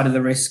lower side of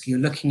the risk, you're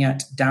looking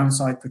at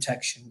downside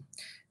protection.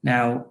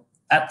 Now,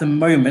 at the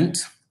moment,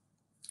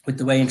 with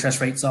the way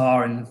interest rates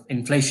are and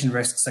inflation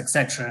risks,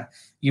 etc.,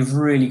 you've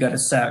really got to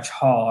search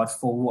hard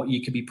for what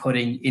you could be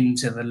putting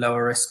into the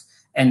lower risk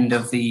end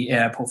of the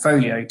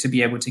portfolio to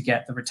be able to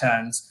get the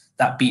returns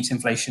that beat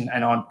inflation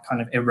and aren't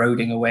kind of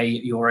eroding away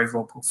your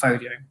overall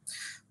portfolio.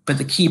 But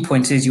the key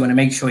point is you want to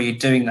make sure you're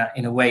doing that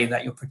in a way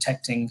that you're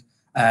protecting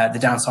the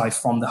downside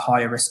from the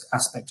higher risk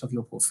aspect of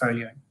your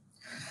portfolio.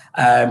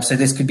 So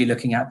this could be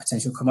looking at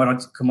potential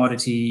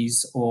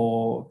commodities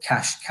or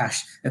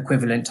cash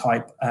equivalent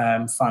type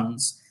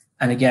funds.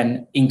 And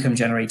again, income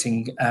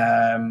generating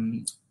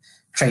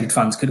traded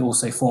funds could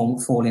also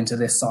fall into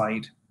this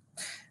side.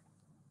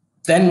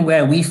 Then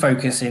where we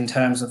focus in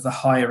terms of the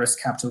higher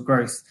risk capital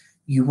growth,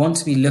 you want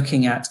to be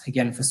looking at,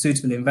 again, for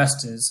suitable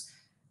investors,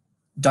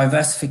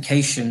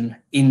 diversification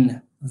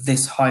in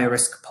this higher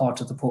risk part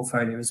of the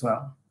portfolio as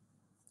well.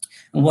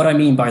 And what I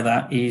mean by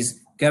that is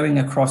going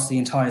across the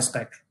entire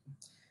spectrum.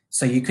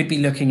 So you could be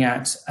looking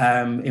at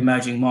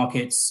emerging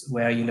markets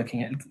where you're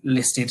looking at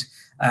listed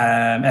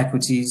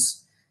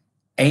equities,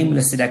 AIM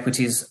listed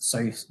equities,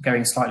 so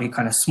going slightly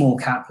kind of small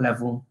cap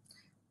level,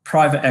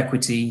 private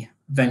equity,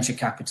 venture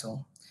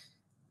capital.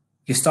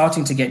 You're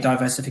starting to get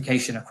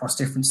diversification across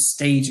different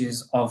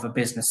stages of a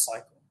business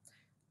cycle.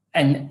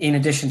 And in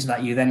addition to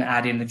that, you then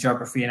add in the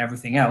geography and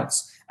everything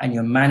else, and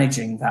you're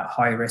managing that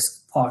high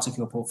risk part of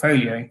your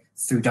portfolio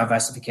through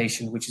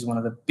diversification, which is one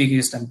of the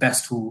biggest and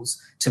best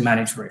tools to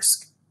manage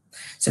risk.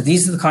 So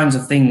these are the kinds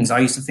of things I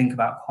used to think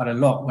about quite a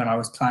lot when I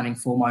was planning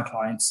for my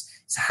clients.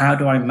 So how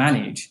do I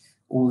manage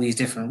all these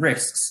different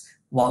risks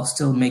while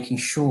still making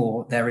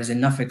sure there is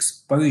enough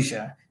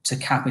exposure to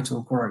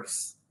capital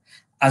growth?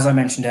 As I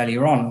mentioned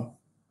earlier on,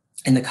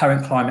 in the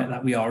current climate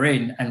that we are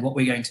in and what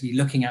we're going to be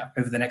looking at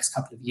over the next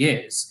couple of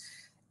years,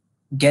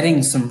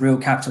 getting some real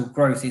capital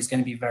growth is going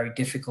to be very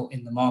difficult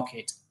in the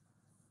market,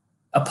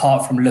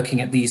 apart from looking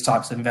at these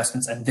types of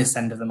investments and this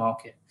end of the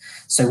market.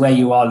 So where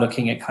you are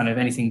looking at kind of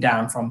anything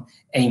down from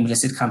AIM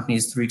listed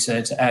companies through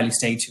to early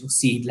stage or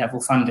seed level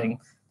funding,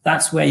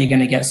 that's where you're going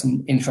to get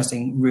some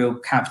interesting real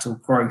capital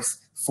growth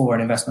for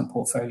an investment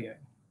portfolio.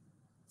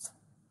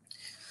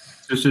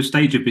 So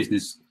stage of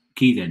business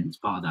key then as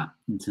part of that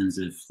in terms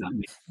of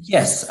that?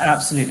 Yes,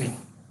 absolutely.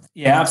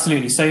 Yeah,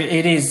 absolutely. So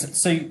it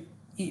is. So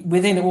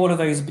within all of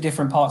those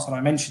different parts that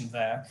I mentioned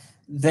there,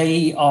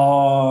 they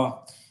are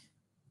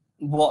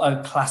what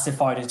are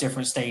classified as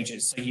different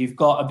stages. So you've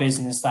got a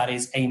business that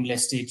is AIM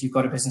listed, you've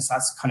got a business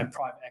that's kind of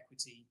private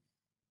equity.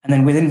 And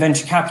then within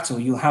venture capital,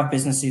 you'll have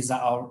businesses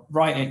that are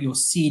right at your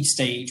seed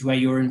stage where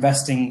you're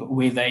investing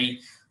with a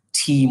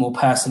team or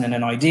person and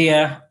an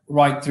idea,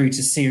 right through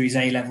to Series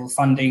A level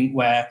funding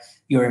where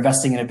you're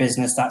investing in a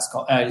business that's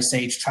got early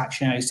stage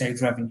traction, early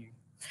stage revenue.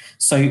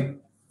 So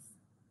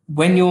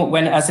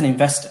when as an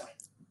investor,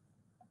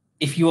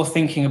 if you're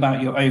thinking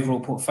about your overall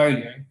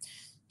portfolio,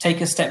 take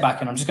a step back,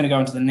 and I'm just going to go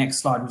on to the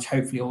next slide, which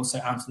hopefully also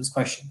answers this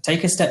question.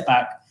 Take a step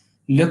back,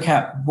 look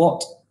at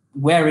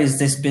where is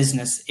this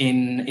business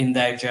in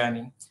their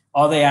journey?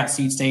 Are they at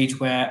seed stage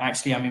where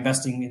actually I'm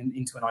investing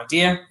into an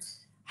idea?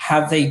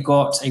 Have they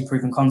got a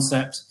proven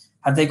concept?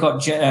 Have they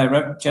got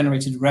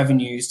generated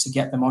revenues to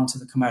get them onto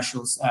the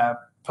commercials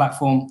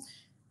platform?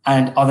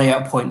 And are they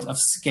at a point of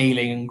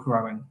scaling and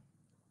growing?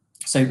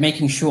 So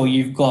making sure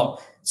you've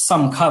got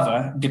some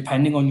cover,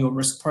 depending on your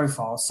risk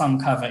profile, some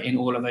cover in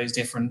all of those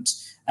different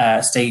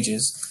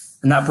stages.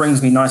 And that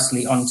brings me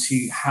nicely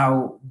onto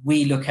how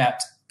we look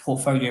at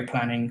portfolio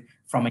planning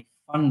from a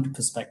fund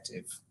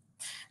perspective.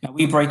 Now,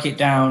 we break it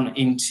down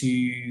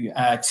into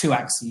two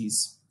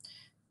axes.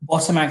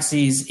 Bottom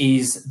axis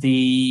is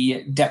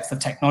the depth of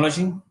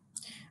technology,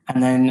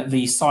 and then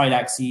the side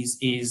axis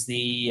is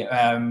the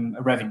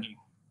revenue.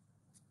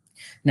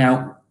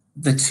 Now,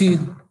 the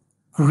two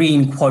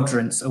green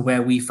quadrants are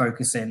where we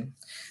focus in.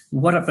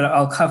 But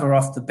I'll cover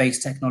off the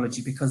base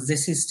technology because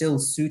this is still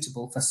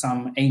suitable for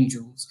some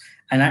angels.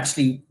 And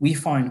actually, we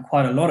find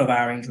quite a lot of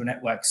our angel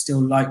networks still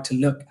like to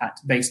look at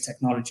base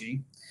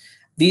technology.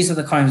 These are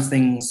the kinds of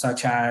things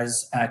such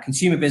as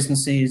consumer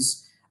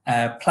businesses,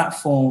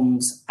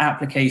 platforms,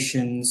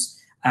 applications,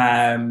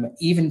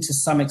 even to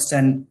some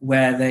extent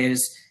where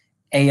there's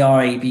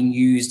AI being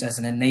used as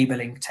an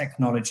enabling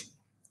technology.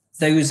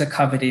 Those are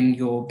covered in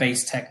your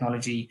base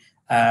technology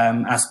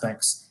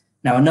aspects.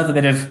 Now, another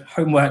bit of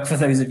homework for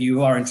those of you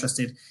who are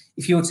interested,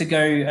 if you were to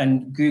go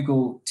and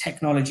Google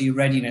technology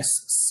readiness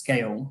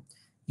scale,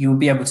 you'll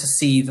be able to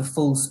see the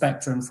full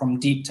spectrum from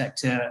deep tech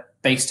to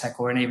base tech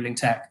or enabling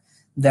tech.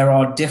 There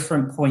are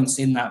different points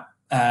in that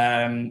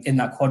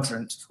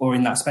quadrant or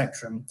in that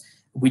spectrum,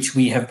 which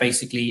we have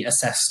basically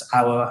assessed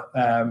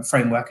our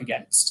framework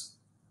against.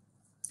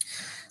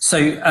 So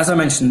as I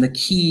mentioned, the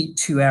key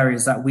two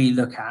areas that we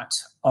look at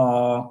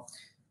are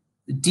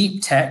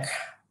deep tech,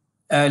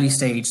 early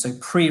stage, so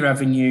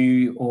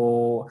pre-revenue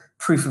or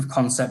proof of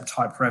concept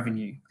type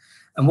revenue.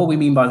 And what we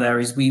mean by there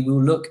is we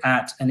will look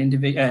at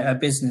a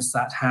business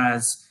that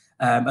has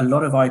a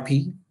lot of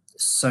IP,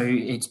 so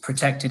it's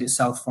protected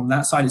itself from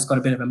that side. It's got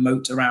a bit of a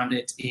moat around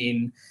it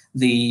in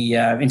the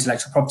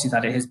intellectual property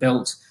that it has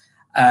built,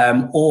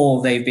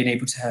 or they've been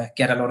able to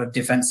get a lot of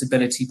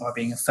defensibility by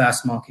being a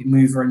first market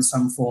mover in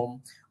some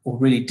form, or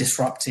really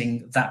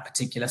disrupting that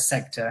particular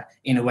sector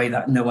in a way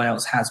that no one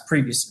else has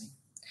previously.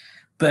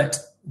 But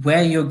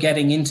where you're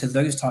getting into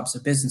those types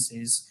of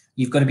businesses,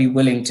 you've got to be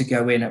willing to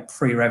go in at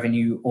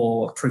pre-revenue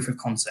or proof of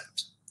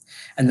concept.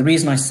 And the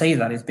reason I say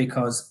that is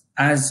because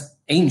as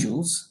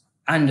angels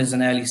and as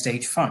an early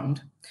stage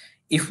fund,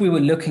 if we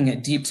were looking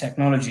at deep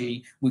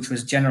technology, which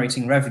was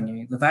generating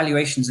revenue, the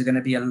valuations are going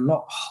to be a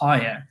lot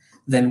higher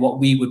than what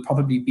we would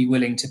probably be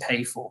willing to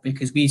pay for,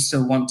 because we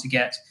still want to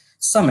get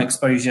some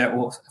exposure,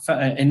 or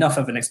enough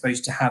of an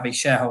exposure to have a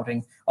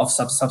shareholding of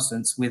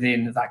substance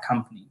within that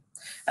company.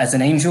 As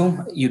an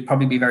angel, you'd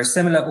probably be very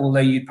similar, although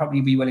you'd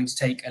probably be willing to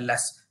take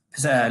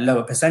a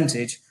lower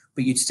percentage,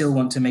 but you'd still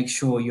want to make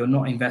sure you're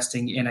not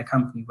investing in a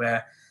company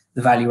where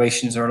the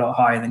valuations are a lot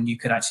higher than you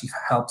could actually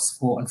help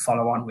support and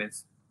follow on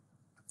with.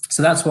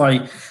 So that's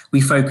why we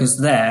focus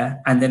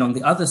there. And then on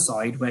the other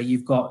side, where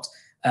you've got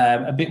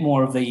a bit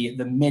more of the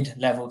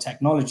mid-level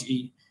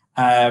technology,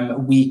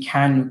 we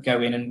can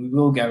go in, and we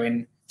will go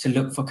in to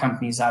look for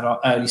companies that are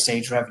early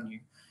stage revenue,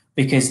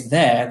 because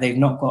there they've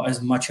not got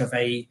as much of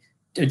a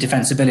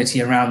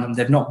defensibility around them.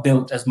 They've not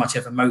built as much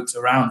of a moat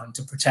around them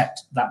to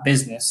protect that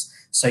business.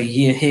 So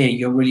here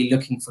you're really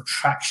looking for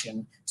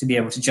traction to be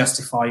able to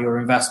justify your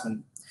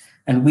investment.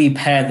 And we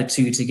pair the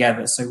two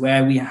together. So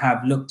where we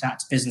have looked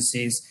at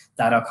businesses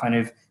that are kind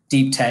of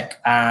deep tech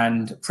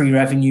and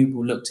pre-revenue,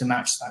 we'll look to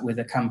match that with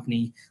a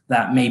company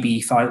that may be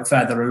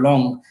further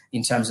along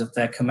in terms of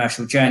their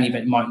commercial journey,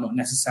 but it might not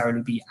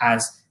necessarily be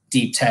as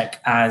deep tech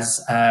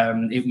as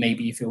it may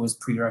be if it was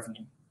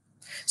pre-revenue.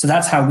 So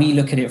that's how we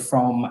look at it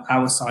from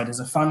our side as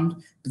a fund.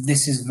 But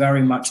this is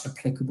very much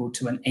applicable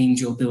to an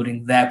angel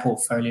building their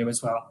portfolio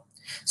as well.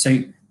 So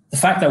the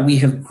fact that we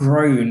have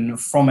grown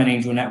from an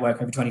angel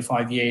network over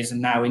 25 years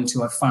and now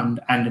into a fund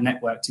and a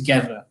network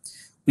together,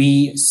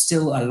 we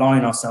still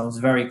align ourselves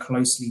very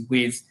closely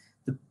with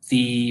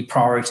the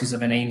priorities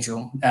of an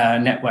angel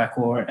network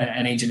or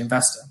an angel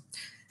investor.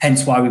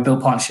 Hence why we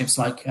build partnerships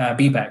like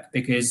BBEC,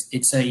 because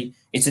it's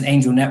an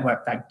angel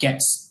network that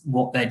gets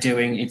what they're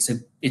doing. It's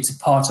a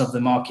part of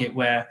the market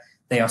where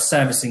they are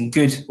servicing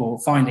good, or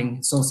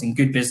sourcing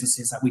good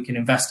businesses that we can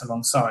invest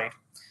alongside.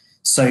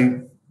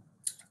 So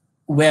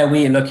where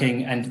we're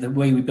looking and the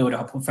way we build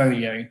our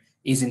portfolio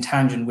is in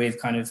tangent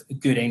with kind of a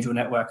good angel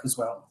network as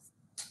well.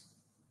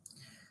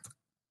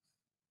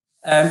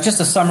 Just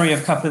a summary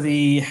of a couple of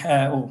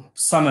or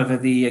some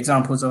of the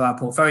examples of our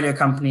portfolio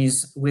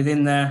companies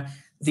within there.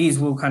 These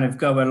will kind of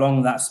go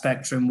along that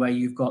spectrum where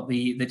you've got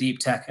the deep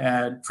tech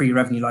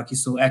pre-revenue, like you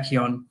saw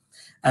Ekion.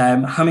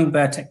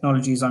 Hummingbird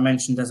Technologies, I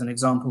mentioned as an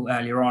example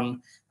earlier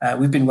on.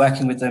 We've been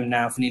working with them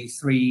now for nearly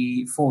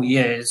 3-4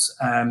 years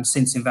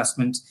since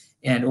investment,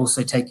 and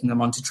also taking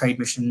them onto trade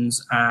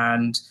missions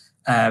and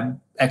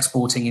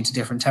exporting into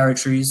different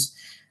territories.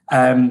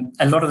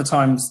 A lot of the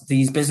times,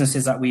 these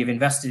businesses that we've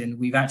invested in,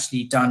 we've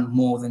actually done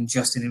more than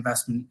just an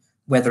investment,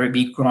 whether it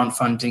be grant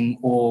funding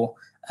or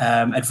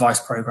advice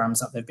programs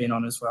that they've been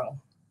on as well.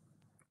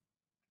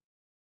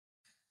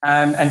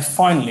 And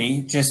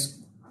finally, just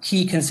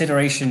key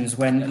considerations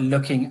when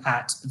looking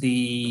at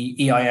the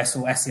EIS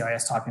or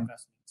SEIS type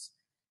investments.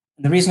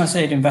 And the reason I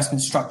said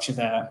investment structure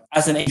there,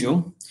 as an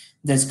angel,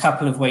 there's a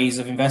couple of ways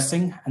of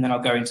investing, and then I'll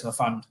go into the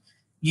fund.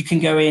 You can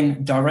go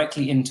in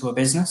directly into a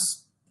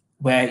business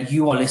where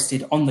you are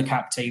listed on the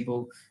cap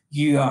table.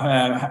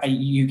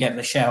 You get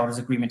the shareholders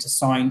agreement to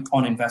sign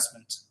on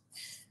investment.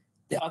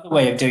 The other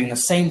way of doing the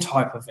same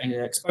type of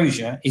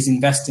exposure is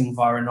investing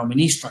via a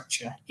nominee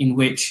structure, in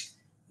which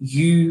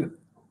you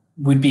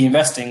would be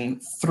investing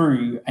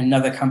through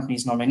another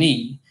company's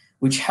nominee,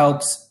 which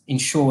helps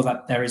ensure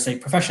that there is a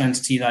professional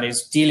entity that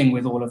is dealing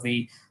with all of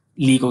the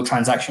legal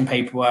transaction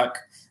paperwork,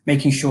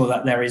 making sure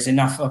that there is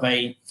enough of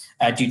a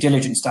due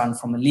diligence done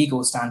from a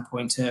legal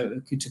standpoint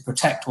to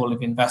protect all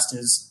of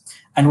investors,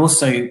 and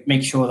also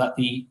make sure that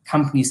the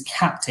company's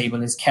cap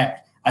table is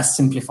kept as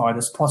simplified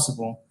as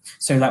possible,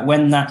 so that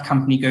when that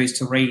company goes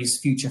to raise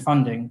future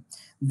funding,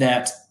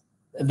 that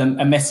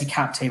a messy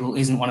cap table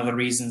isn't one of the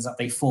reasons that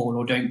they fall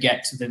or don't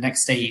get to the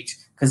next stage,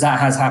 because that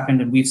has happened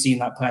and we've seen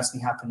that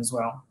personally happen as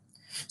well.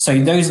 So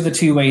those are the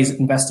two ways of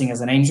investing as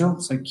an angel.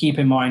 So keep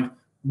in mind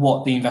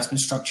what the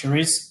investment structure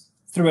is.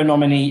 Through a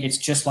nominee, it's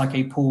just like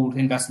a pooled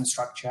investment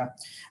structure.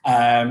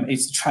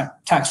 It's a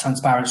tax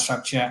transparent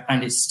structure,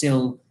 and it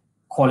still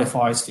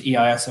qualifies for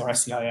EIS or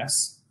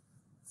SEIS.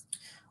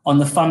 On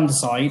the fund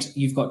side,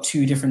 you've got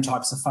two different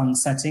types of fund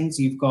settings.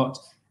 You've got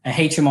a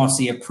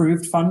HMRC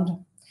approved fund.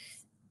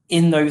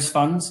 In those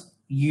funds,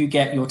 you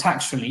get your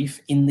tax relief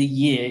in the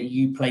year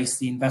you place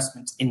the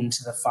investment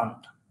into the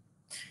fund.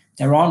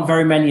 There aren't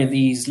very many of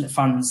these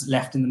funds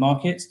left in the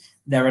market.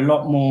 They're a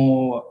lot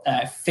more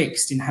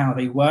fixed in how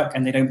they work,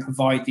 and they don't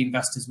provide the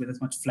investors with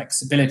as much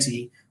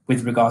flexibility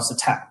with regards to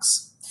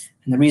tax.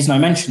 And the reason I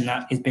mention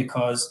that is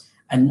because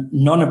a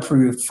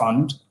non-approved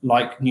fund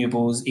like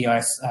Newable's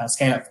EIS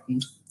scale-up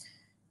fund,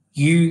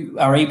 you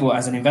are able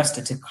as an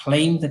investor to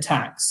claim the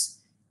tax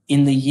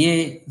in the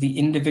year the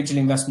individual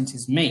investment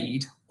is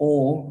made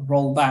or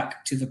roll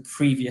back to the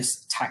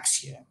previous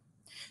tax year.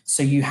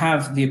 So you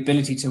have the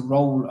ability to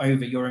roll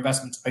over your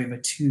investment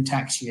over 2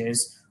 tax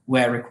years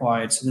where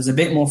required. So there's a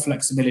bit more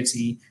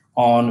flexibility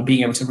on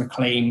being able to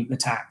reclaim the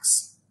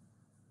tax.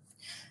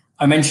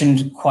 I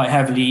mentioned quite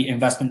heavily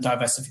investment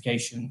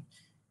diversification.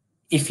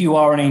 If you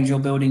are an angel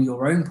building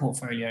your own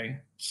portfolio,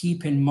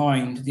 keep in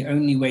mind the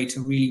only way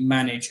to really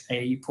manage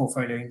a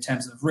portfolio in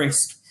terms of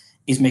risk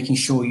is making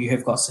sure you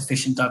have got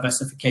sufficient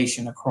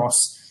diversification across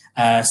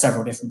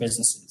several different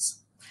businesses.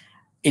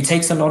 It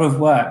takes a lot of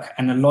work,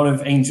 and a lot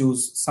of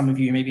angels, some of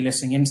you may be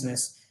listening into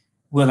this,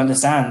 will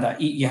understand that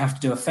you have to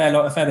do a fair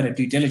bit of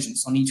due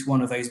diligence on each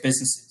one of those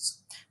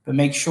businesses. But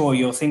make sure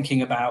you're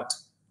thinking about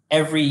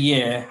every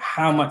year,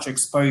 how much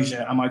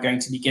exposure am I going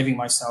to be giving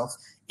myself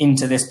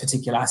into this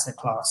particular asset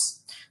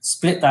class?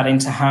 Split that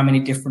into how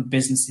many different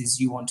businesses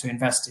you want to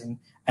invest in,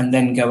 and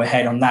then go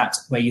ahead on that,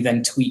 where you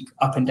then tweak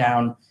up and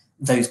down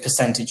those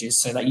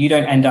percentages so that you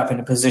don't end up in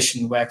a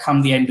position where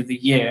come the end of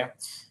the year,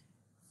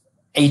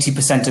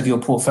 80% of your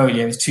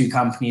portfolio is 2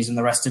 companies and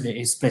the rest of it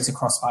is split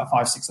across about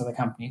 5, 6 other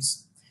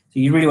companies. So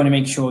you really want to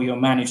make sure you're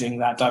managing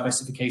that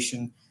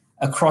diversification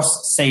across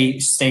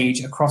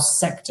stage, across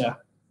sector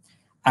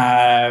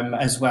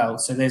as well.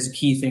 So there's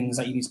key things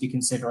that you need to be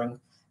considering.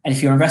 And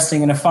if you're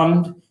investing in a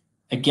fund,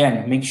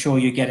 again, make sure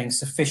you're getting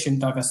sufficient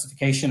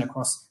diversification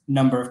across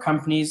number of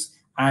companies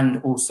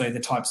and also the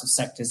types of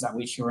sectors that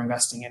which you're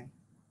investing in.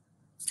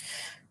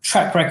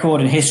 Track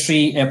record and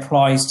history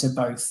applies to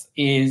both.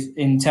 Is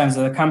in terms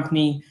of the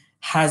company,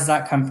 has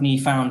that company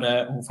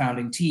founder or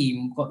founding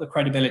team got the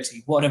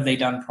credibility? What have they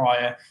done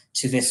prior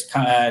to this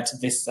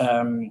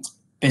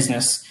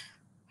business?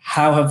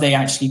 How have they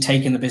actually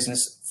taken the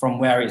business from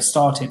where it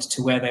started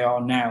to where they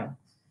are now?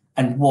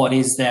 And what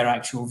is their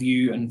actual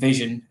view and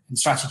vision and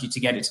strategy to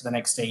get it to the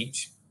next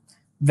stage?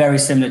 Very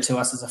similar to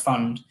us as a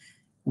fund.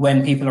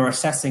 When people are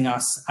assessing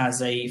us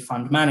as a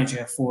fund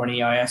manager for an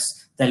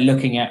EIS, they're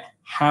looking at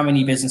how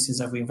many businesses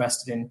have we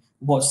invested in,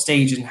 what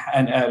stage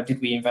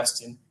did we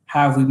invest in,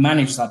 how have we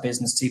managed that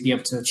business to be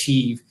able to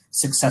achieve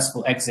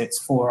successful exits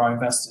for our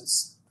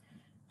investors.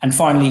 And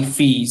finally,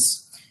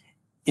 fees.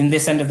 In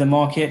this end of the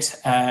market,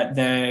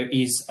 there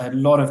is a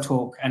lot of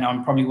talk, and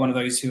I'm probably one of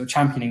those who are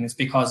championing this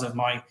because of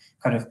my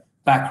kind of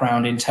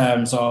background in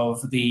terms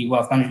of the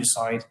wealth management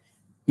side,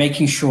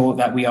 making sure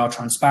that we are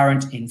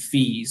transparent in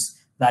fees.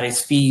 That is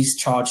fees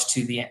charged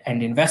to the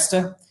end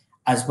investor,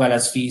 as well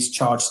as fees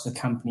charged to the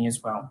company as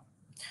well.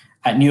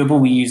 At Newable,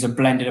 we use a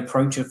blended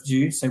approach of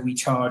due, so we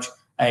charge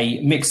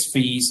a mixed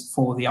fees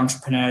for the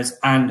entrepreneurs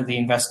and the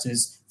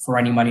investors for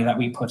any money that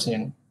we put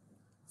in.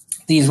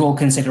 These are all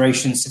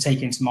considerations to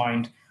take into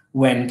mind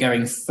when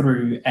going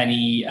through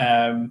any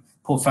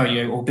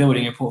portfolio or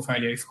building a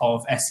portfolio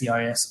of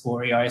SEIS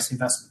or EIS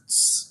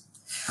investments.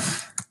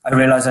 I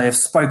realise I have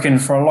spoken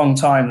for a long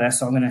time there,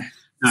 so I'm going to...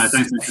 No,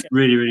 thanks.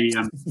 Really, really,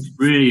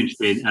 really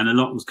interesting, and a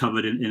lot was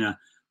covered in a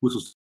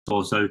whistle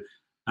tour. So,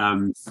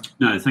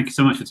 no, thank you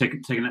so much for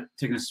taking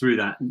us through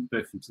that,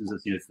 both in terms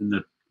of from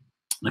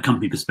the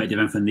company perspective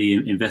and from the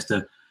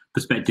investor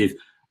perspective.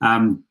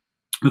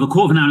 We've got a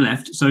quarter of an hour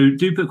left, so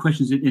do put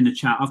questions in the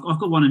chat. I've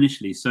got one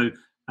initially. So,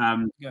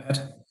 go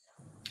ahead.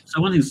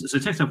 So one thing, so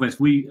Tech Southwest,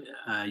 you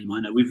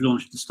might know, we've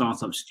launched the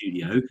Startup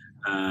Studio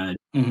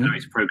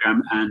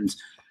program, and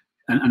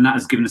that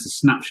has given us a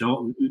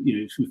snapshot.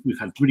 We've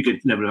had a pretty good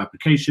level of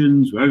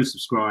applications. We're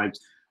oversubscribed,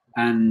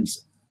 and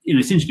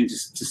it's interesting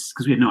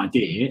because we had no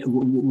idea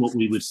what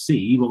we would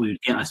see, what we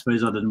would get, I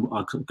suppose, other than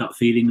our gut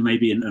feeling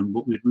maybe, and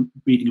what we're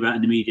reading about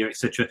in the media,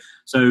 etc.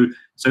 So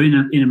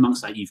in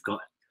amongst that, you've got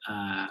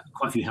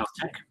quite a few health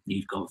tech,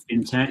 you've got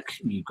fintech,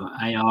 you've got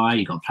AI,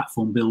 you've got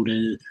platform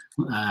builders,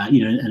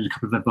 and a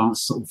couple of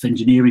advanced sort of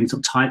engineering sort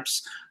of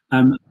types.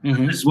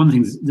 This is one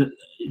thing that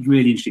is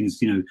really interesting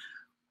is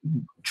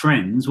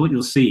trends, what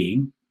you're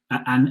seeing,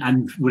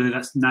 and whether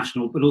that's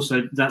national, but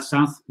also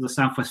that the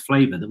Southwest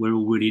flavour that we're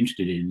all really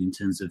interested in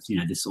terms of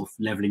this sort of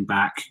levelling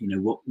back.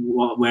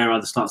 Where are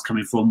the starts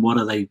coming from? What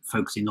are they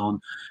focusing on?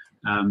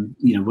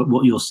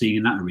 What you're seeing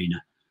in that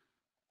arena.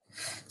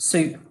 So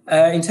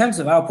in terms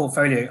of our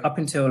portfolio, up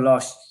until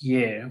last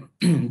year,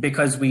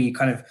 because we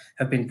kind of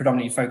have been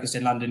predominantly focused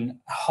in London,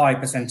 a high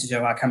percentage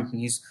of our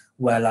companies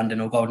were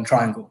London or Golden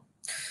Triangle.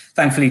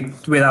 Thankfully,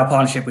 with our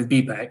partnership with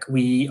BPEC,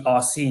 we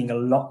are seeing a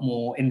lot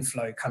more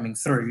inflow coming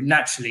through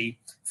naturally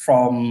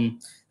from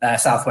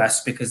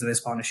Southwest because of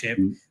this partnership.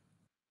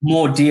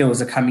 More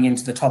deals are coming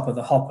into the top of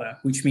the hopper,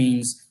 which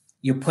means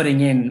you're putting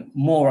in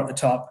more at the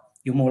top,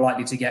 you're more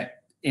likely to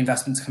get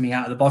investments coming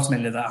out of the bottom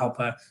end of that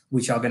hopper,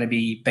 which are going to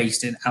be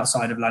based in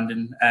outside of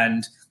London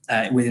and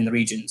within the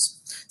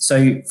regions.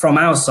 So from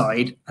our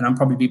side, and I'm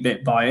probably a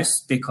bit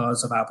biased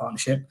because of our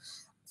partnership,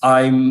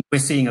 we're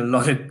seeing a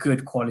lot of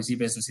good quality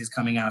businesses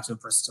coming out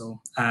of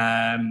Bristol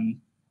and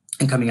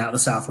coming out of the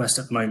Southwest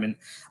at the moment.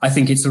 I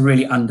think it's a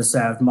really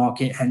underserved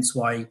market, hence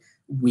why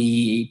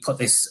we put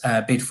this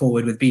bid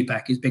forward with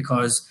BPEC, is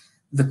because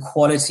the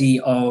quality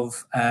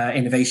of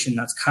innovation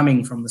that's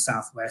coming from the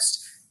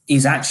Southwest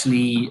is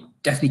actually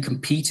definitely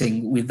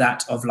competing with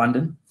that of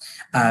London,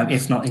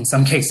 if not in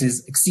some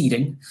cases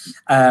exceeding.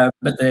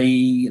 But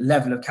the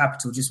level of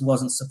capital just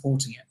wasn't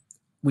supporting it,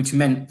 which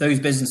meant those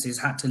businesses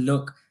had to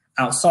look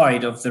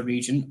outside of the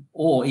region,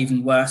 or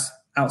even worse,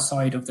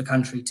 outside of the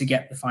country to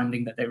get the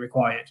funding that they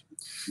required.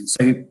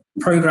 So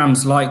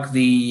programs like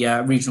the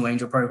Regional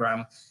Angel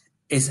Program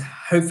is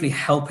hopefully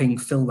helping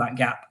fill that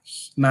gap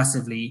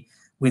massively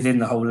within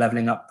the whole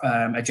levelling up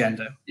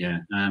agenda. Yeah,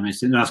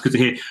 that's good to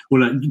hear.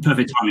 Well,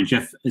 perfect timing.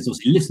 Jeff is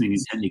also listening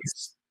intently.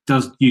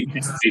 Does UK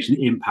innovation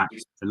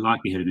impact the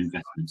likelihood of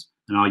investment?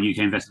 And are UK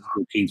investors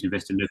still keen to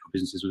invest in local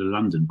businesses with a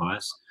London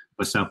bias?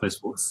 Or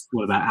Southwest,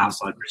 what about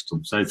outside Bristol?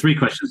 So 3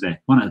 questions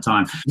there, one at a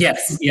time.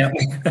 Yes, yeah.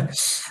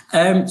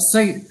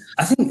 So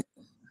I think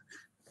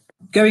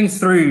going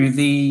through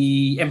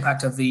the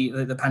impact of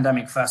the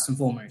pandemic first and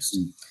foremost,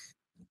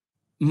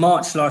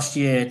 March last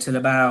year till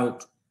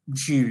about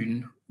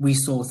June, we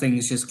saw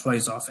things just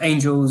close off.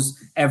 Angels,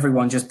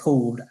 everyone just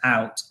pulled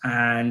out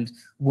and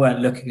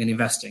weren't looking at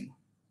investing.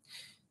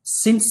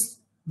 Since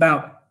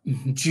about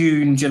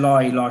June,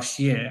 July last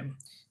year,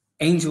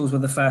 angels were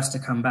the first to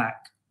come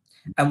back.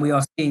 And we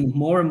are seeing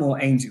more and more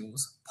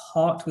angels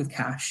part with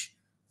cash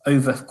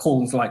over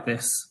calls like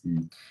this.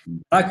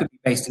 I could be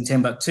based in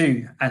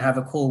Timbuktu and have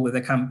a call with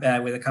a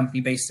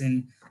company based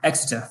in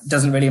Exeter. It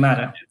doesn't really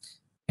matter,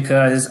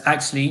 because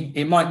actually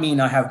it might mean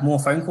I have more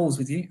phone calls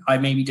with you. I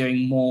may be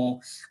doing more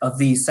of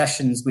these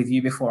sessions with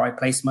you before I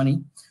place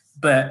money,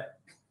 but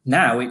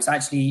now it's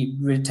actually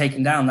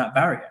taken down that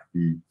barrier.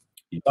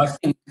 I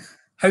think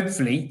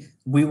hopefully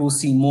we will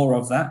see more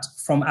of that.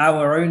 From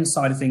our own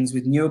side of things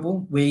with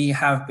Newable, we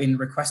have been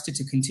requested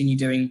to continue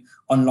doing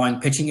online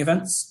pitching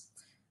events,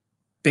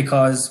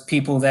 because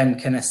people then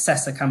can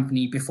assess a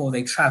company before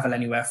they travel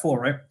anywhere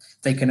for it.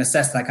 They can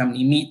assess that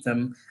company, meet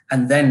them,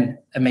 and then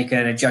make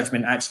a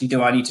judgment. Actually,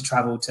 do I need to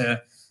travel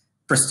to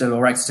Bristol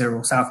or Exeter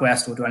or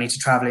Southwest, or do I need to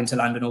travel into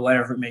London or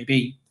wherever it may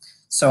be?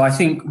 So I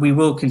think we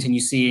will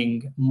continue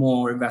seeing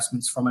more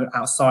investments from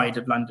outside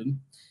of London.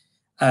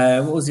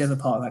 What was the other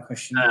part of that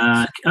question?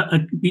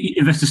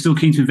 Investors still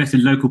keen to invest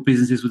in local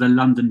businesses with a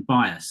London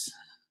bias?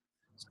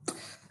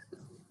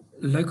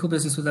 Local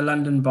business with a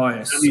London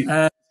bias. Is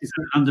that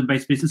a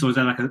London-based business, or is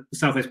that like a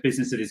Southwest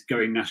business that is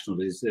going national,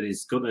 that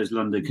is got those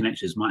London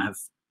connections, might have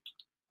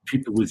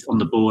people with on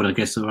the board, I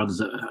guess, or others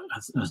that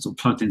are sort of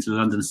plugged into the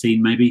London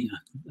scene, maybe?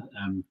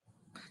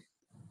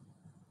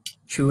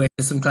 Should we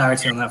get some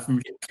clarity on that from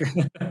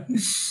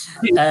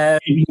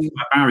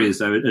barriers,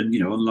 though, and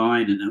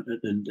online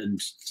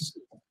and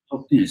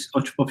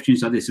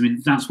opportunities like this. I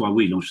mean, that's why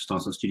we launched a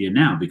Startup Studio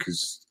now,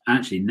 because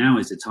actually now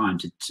is the time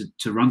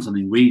to run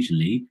something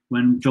regionally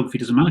when geography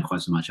doesn't matter quite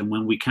so much, and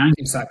when we can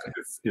exactly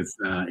if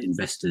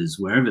investors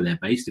wherever they're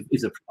based, if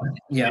the product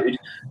is good,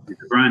 if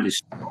the brand is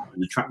strong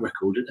and the track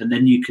record, and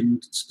then you can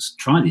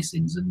try these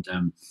things. And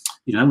that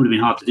would have been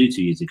hard to do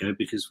 2 years ago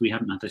because we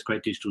haven't had this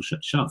great digital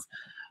shove.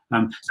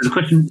 So the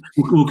question,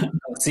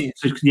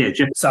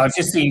 Jeff. So I've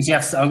just seen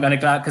Jeff's. I'm going to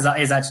glad, because that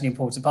is actually an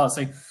important part.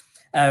 So,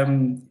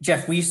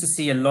 Jeff, we used to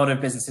see a lot of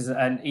businesses,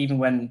 and even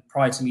when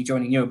prior to me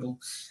joining Newable,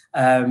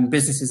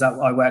 businesses that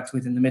I worked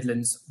with in the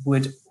Midlands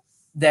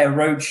their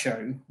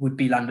roadshow would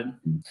be London.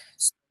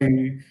 So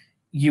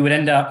you would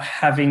end up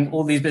having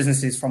all these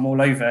businesses from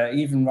all over,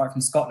 even right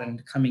from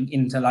Scotland, coming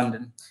into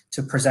London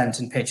to present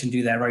and pitch and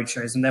do their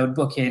roadshows, and they would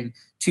book in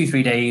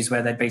 2-3 days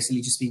where they'd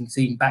basically just been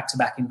seeing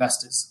back-to-back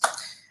investors.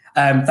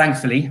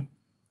 Thankfully,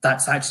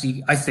 that's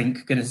actually, I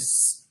think, going to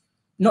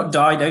not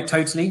die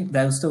totally.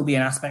 There'll still be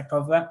an aspect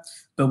of that,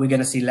 but we're going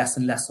to see less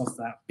and less of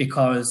that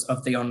because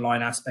of the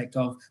online aspect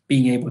of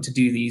being able to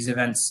do these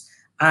events.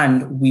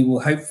 And we will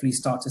hopefully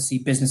start to see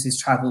businesses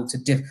travel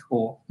to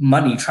or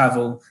money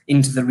travel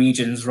into the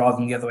regions rather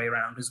than the other way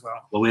around as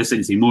well. Well, we're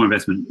starting to see more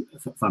investment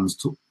funds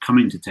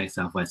coming to Tech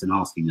Southwest and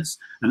asking us.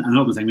 And a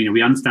lot of them saying,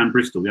 we understand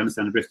Bristol, we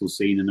understand the Bristol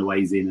scene and the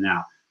ways in and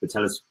out, but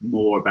tell us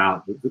more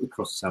about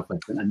across the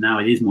Southwest. And now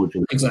it is more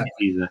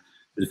exactly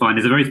defined.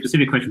 There's a very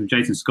specific question from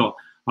Jason Scott.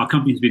 Our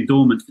company has been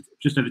dormant for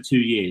just over 2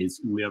 years,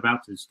 and we are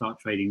about to start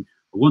trading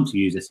or want to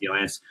use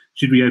SEIS.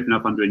 Should we open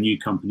up under a new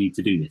company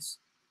to do this?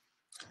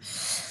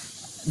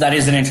 That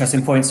is an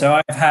interesting point.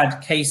 So I've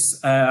had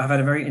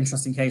a very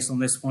interesting case on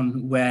this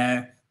one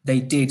where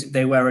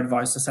they were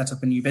advised to set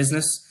up a new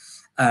business.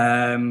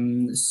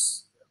 But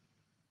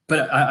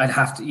I'd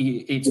have to,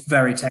 it's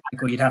very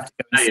technical. You'd have to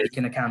go and seek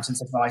an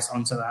accountant's advice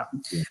onto that.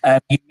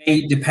 You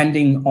may,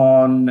 depending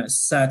on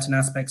certain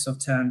aspects of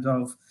terms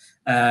of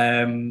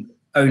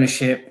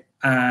ownership,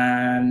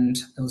 and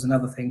there was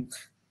another thing,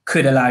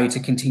 could allow you to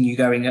continue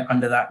going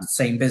under that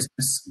same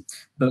business.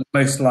 But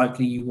most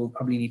likely you will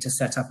probably need to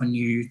set up a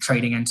new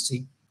trading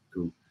entity.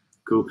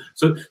 Cool.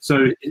 So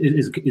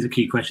it is a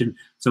key question.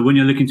 So when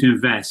you're looking to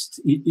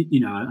invest, you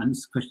know, and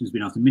this question has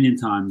been asked a million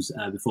times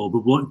before,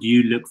 but what do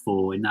you look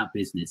for in that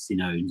business? You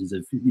know, in terms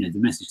of, you know, the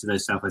message to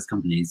those Southwest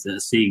companies that are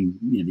seeing,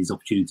 you know, these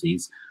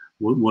opportunities.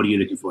 What are you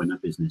looking for in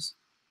that business?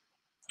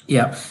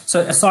 Yeah. So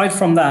aside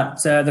from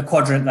that, the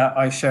quadrant that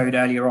I showed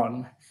earlier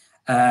on,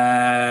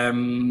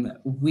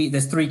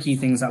 there's three key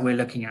things that we're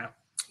looking at.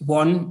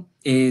 One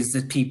is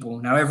the people.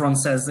 Now everyone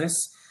says this,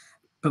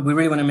 but we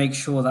really want to make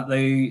sure that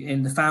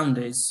the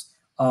founders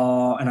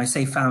are, and I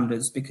say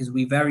founders because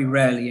we very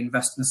rarely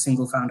invest in a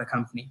single founder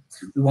company.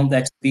 We want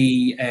there to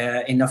be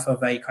enough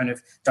of a kind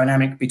of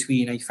dynamic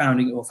between a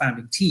founding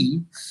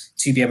team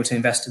to be able to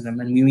invest in them.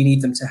 And we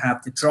need them to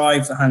have the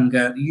drive, the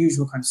hunger, the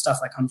usual kind of stuff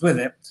that comes with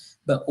it,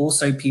 but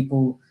also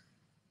people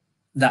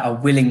that are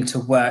willing to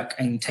work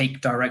and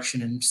take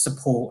direction and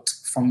support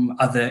from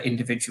other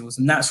individuals.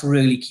 And that's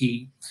really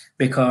key,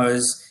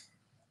 because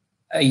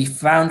a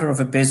founder of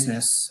a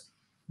business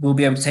will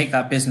be able to take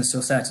that business to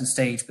a certain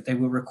stage, but they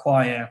will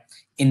require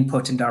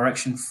input and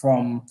direction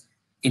from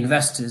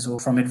investors or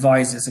from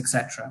advisors,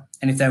 etc.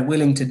 And if they're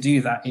willing to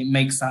do that, it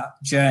makes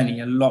that journey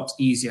a lot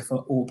easier for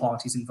all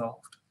parties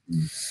involved.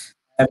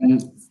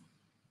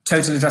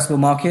 Total addressable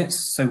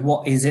markets. So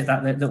what is it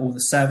or the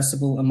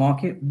serviceable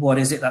market? What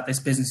is it that this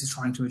business is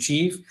trying to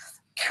achieve?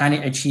 Can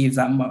it achieve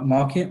that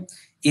market?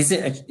 Is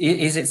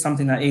it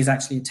something that is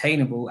actually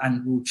attainable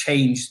and will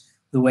change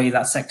the way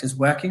that sector is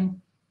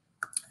working?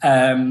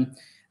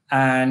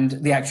 And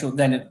the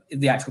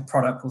actual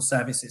product or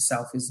service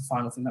itself is the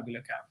final thing that we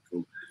look at.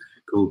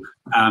 Cool.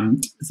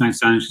 Thanks,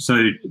 Sanj.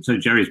 So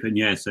Jerry's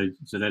been, so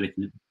they're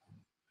looking at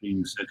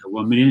being circa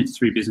 1 million into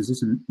 3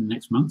 businesses in the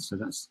next month. So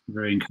that's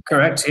very encouraging.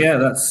 Correct. Yeah,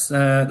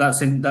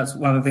 that's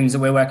one of the things that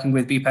we're working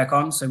with BPEC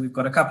on. So we've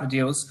got a couple of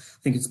deals. I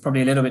think it's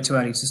probably a little bit too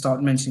early to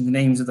start mentioning the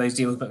names of those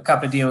deals, but a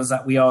couple of deals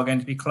that we are going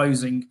to be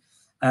closing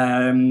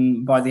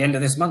by the end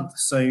of this month.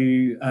 So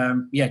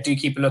do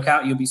keep a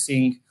lookout. You'll be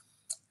seeing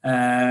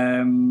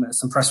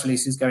some press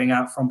releases going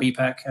out from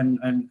BPEC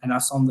and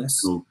us on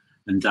this. Cool.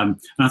 And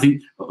I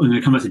think I'm going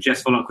to come back to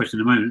Jeff's follow-up question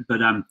in a moment,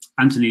 but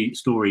Anthony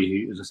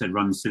Story, who, as I said,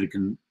 runs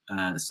Silicon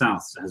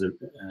South, has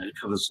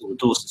covers all the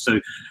Dorset. So,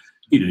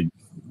 you know,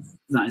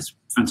 that is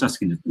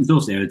fantastic in the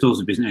Dorset area.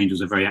 Dorset Business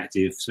Angels are very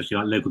active, especially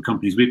like local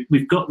companies.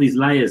 We've got these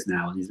layers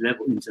now, these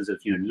levels in terms of,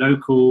 you know,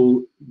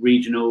 local,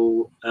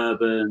 regional,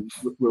 urban,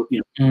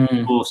 you know,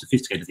 more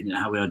sophisticated. I think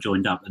how we are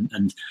joined up,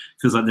 and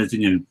feels like there's,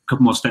 you know, a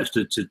couple more steps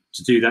to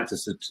do that,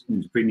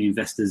 to bring the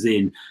investors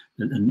in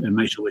and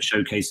make sure we're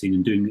showcasing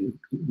and doing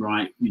it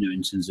right, you know,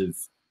 in terms of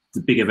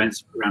the big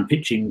events around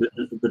pitching,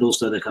 but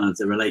also the kind of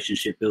the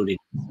relationship building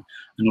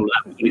and all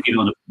that. We're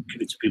going to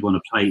give it to people on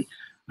a plate,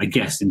 I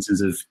guess, in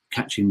terms of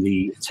catching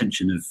the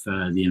attention of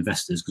the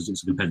investors, because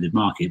it's a competitive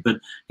market. But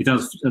it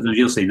does, I don't know if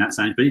you're seeing that,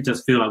 Sanj, but it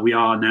does feel like we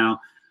are now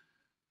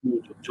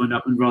joined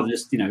up, and rather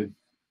just, you know,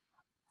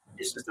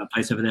 it's just that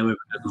place over there where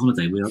we're on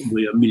holiday.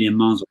 We are a million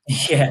miles away.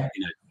 Yeah,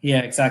 you know. Yeah,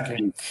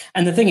 exactly.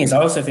 And the thing is,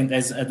 I also think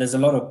there's a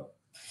lot of,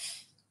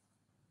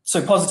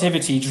 so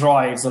positivity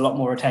drives a lot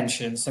more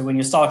attention. So when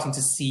you're starting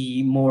to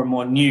see more and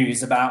more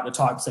news about the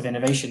types of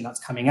innovation that's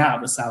coming out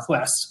of the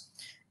Southwest,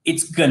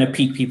 it's going to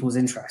pique people's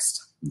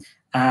interest.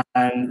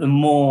 And the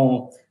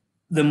more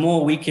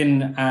we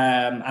can,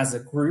 as a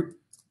group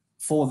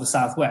for the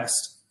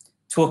Southwest,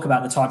 talk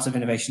about the types of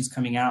innovations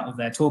coming out of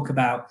there, talk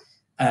about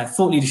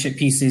thought leadership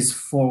pieces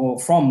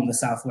from the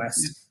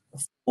Southwest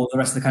for the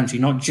rest of the country,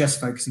 not just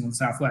focusing on the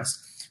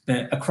Southwest,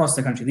 but across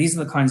the country. These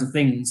are the kinds of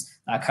things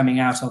that are coming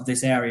out of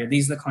this area.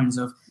 These are the kinds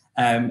of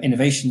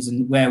innovations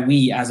and where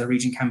we as a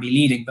region can be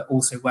leading, but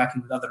also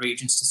working with other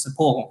regions to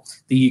support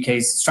the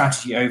UK's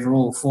strategy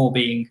overall for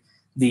being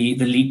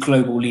the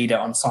global leader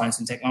on science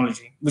and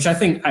technology, which I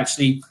think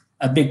actually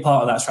a big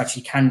part of that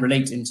strategy can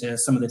relate into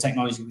some of the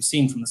technology we've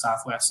seen from the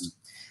Southwest.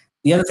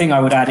 The other thing I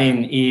would add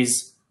in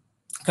is,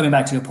 coming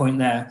back to your point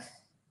there,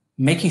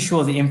 making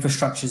sure the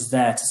infrastructure is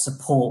there to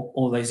support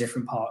all those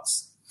different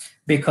parts.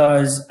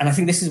 Because, and I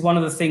think this is one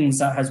of the things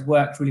that has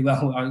worked really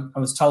well. I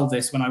was told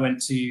this when I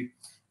went to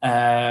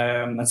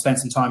and spent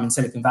some time in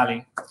Silicon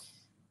Valley.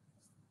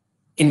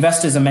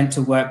 Investors are meant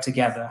to work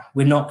together.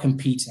 We're not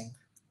competing.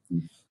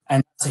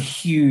 And that's a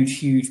huge,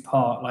 huge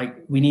part. Like,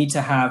 we need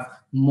to have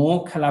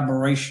more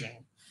collaboration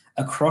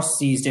across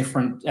these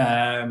different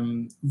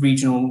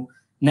regional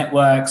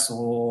networks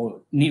or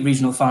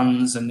regional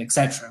funds and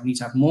etc. We need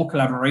to have more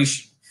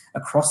collaboration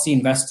across the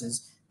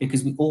investors,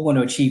 because we all want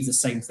to achieve the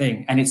same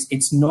thing. And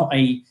it's not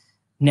a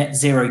net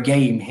zero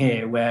game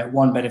here where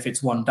one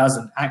benefits, one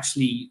doesn't.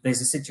 Actually,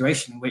 there's a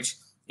situation in which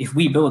if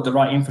we build the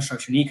right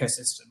infrastructure and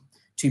ecosystem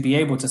to be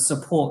able to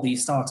support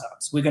these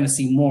startups, we're going to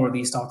see more of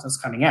these startups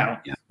coming out,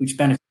 which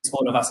benefits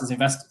all of us as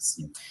investors.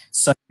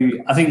 So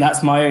I think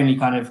that's my only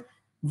kind of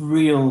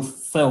real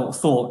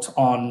thought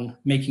on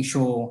making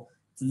sure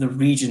the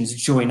regions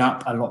join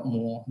up a lot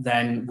more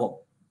than what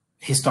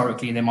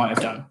historically they might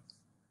have done.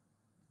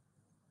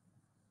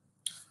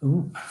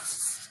 Ooh.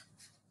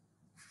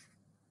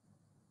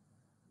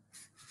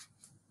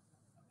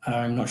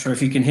 I'm not sure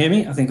if you can hear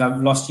me. I think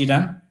I've lost you,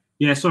 Dan.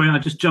 Yeah, sorry, I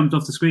just jumped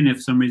off the screen there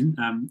for some reason.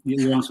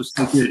 Your answer was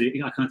so good.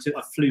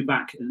 I flew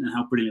back and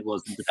how brilliant it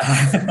was.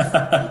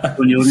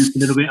 On the audience a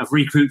little bit, I've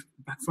regrouped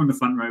back from the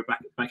front row,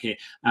 back here.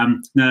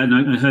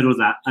 No, I heard all of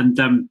that,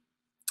 and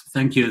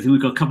thank you. I think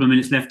we've got a couple of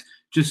minutes left.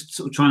 Just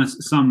sort of trying to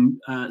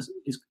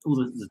all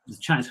the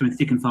chat is coming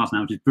thick and fast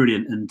now, which is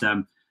brilliant,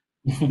 and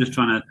just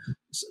trying to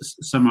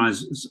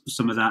summarize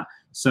some of that.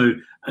 So,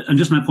 and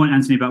just my point,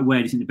 Anthony, about where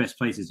do you think the best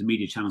places, the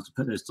media channels, to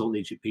put those thought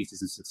leadership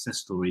pieces and success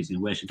stories,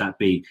 where should that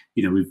be?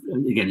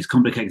 Again, it's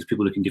complicated because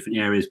people look in different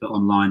areas, but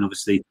online,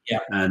 obviously,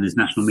 and there's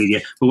national media.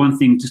 But one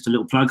thing, just a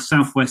little plug,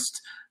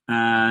 Southwest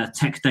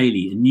Tech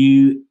Daily, a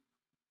new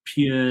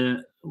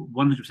pure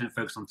 100%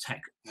 focused on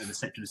tech the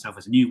sector in the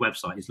Southwest. A new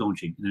website is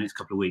launching in the next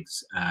couple of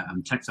weeks.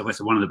 Tech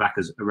Southwest are one of the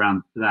backers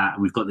around that,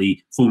 and we've got the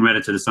former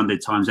editor of the Sunday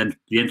Times and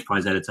the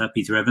enterprise editor,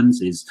 Peter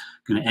Evans, is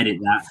going to edit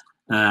that.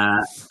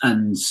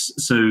 And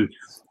so,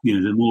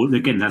 the more,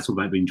 again, that's all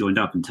about being joined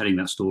up and telling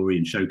that story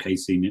and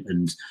showcasing,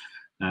 and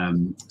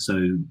so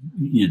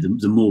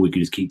the more we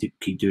can just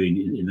keep doing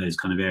in those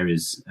kind of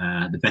areas,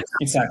 the better.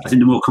 Exactly. I think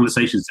the more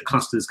conversations the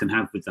clusters can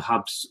have with the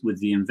hubs, with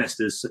the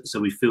investors,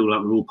 so we feel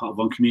like we're all part of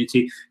one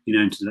community,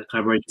 into that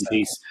collaboration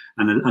piece.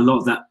 And a lot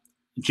of that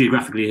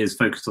geographically is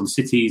focused on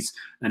cities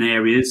and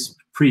areas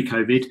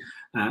pre-COVID,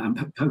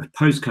 and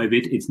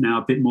post-COVID. It's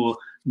now a bit more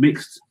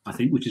mixed, I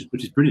think, which is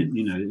brilliant.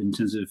 In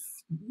terms of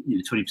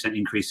 20%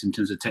 increase in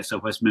terms of Tech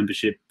Southwest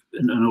membership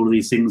and all of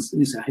these things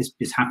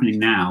is happening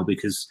now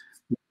because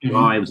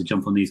we're able to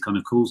jump on these kind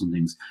of calls and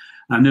things.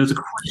 And there was a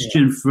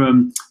question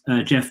from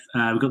Jeff.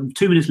 We've got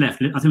 2 minutes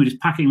left. I think we're just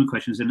packing with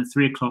questions. And at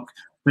 3 o'clock,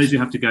 those who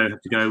have to go.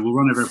 We'll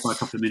run over by a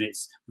couple of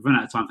minutes. We've run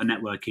out of time for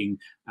networking,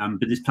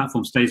 but this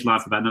platform stays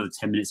live for about another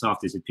 10 minutes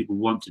after this if people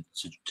want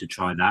to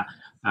try that.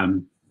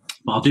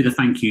 But I'll do the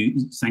thank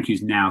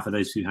yous now for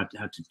those who had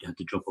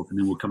to drop off, and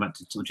then we'll come back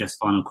to Jeff's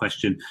final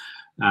question,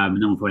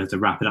 and then we'll probably have to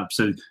wrap it up.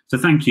 So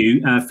thank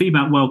you.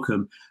 Feedback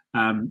welcome.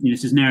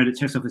 This is an area that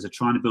Tech Office are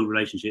trying to build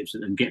relationships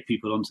and get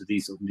people onto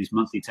these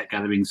monthly tech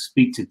gatherings,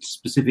 speak to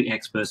specific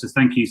experts. So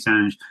thank you,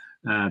 Sanj,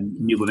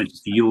 Newable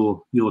Ventures,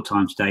 for your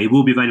time today. It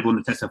will be available on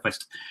the Tech Office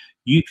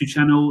YouTube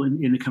channel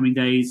in the coming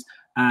days.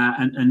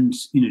 And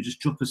just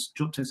drop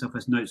Tech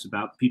Southwest notes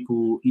about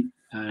people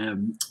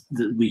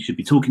that we should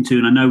be talking to.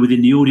 And I know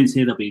within the audience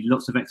here there'll be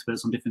lots of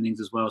experts on different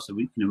things as well. So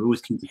we're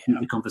always keen to keep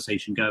the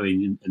conversation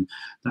going and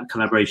that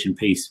collaboration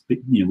piece,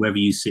 wherever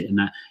you sit in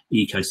that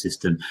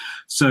ecosystem.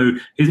 So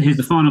here's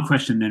the final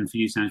question then for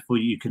you, Sam, before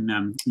you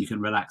can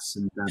relax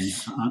and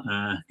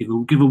give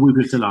a whoop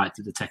of delight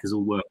that the tech has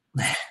all worked.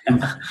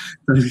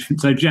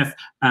 So Jeff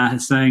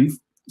is saying.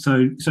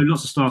 So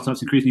lots of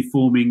startups increasingly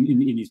forming in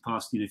these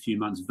past few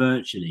months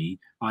virtually,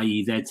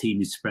 i.e. their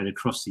team is spread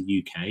across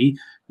the UK.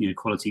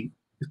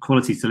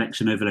 Quality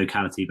selection over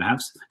locality,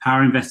 perhaps. How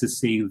are investors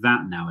seeing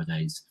that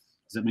nowadays?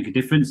 Does that make a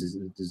difference?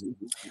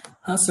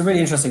 That's a really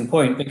interesting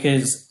point,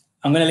 because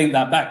I'm going to link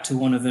that back to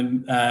one of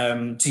them,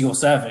 to your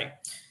survey.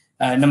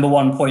 Number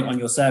one point on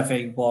your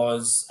survey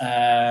was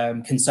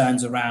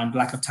concerns around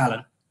lack of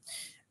talent.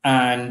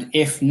 And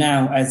if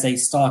now as a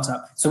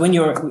startup, so when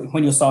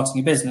you're starting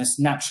a business,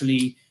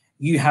 naturally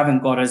you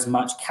haven't got as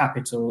much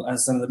capital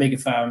as some of the bigger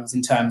firms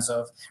in terms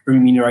of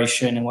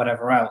remuneration and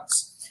whatever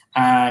else.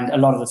 And a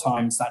lot of the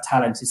times that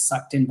talent is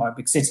sucked in by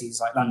big cities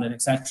like London,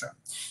 etc.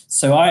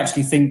 So I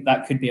actually think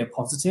that could be a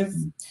positive.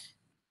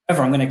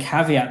 However, I'm going to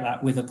caveat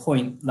that with a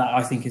point that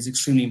I think is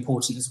extremely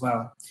important as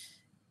well.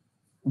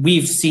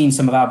 We've seen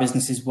some of our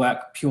businesses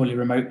work purely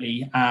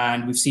remotely,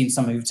 and we've seen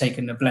some who've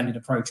taken a blended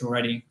approach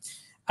already.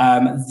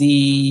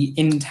 The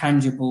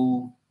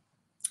intangible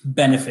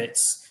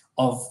benefits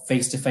of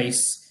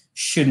face-to-face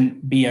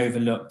shouldn't be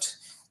overlooked.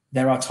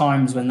 There are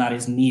times when that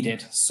is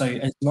needed. So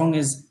as long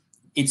as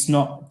it's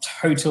not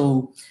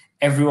total,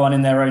 everyone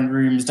in their own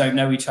rooms don't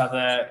know each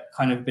other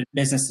kind of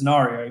business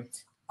scenario,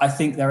 I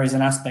think there is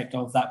an aspect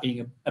of that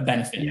being a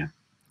benefit.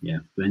 Yeah,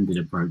 blended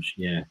approach,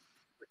 yeah.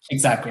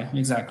 Exactly.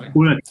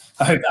 Well,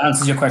 I hope that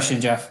answers your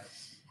question, Jeff.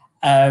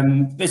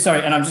 But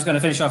sorry, and I'm just going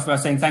to finish off by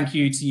saying thank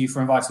you to you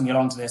for inviting me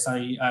along to this.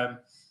 I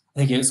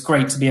think it's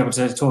great to be able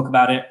to talk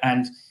about it,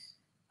 and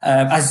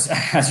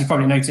as you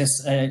probably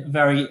noticed, a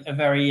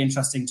very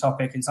interesting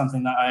topic and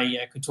something that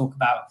I could talk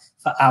about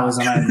for hours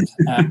on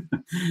end.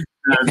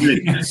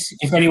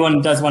 If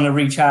anyone does want to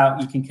reach out,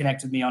 you can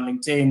connect with me on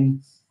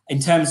LinkedIn. In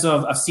terms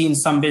of, I've seen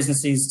some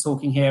businesses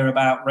talking here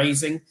about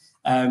raising.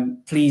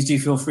 Please do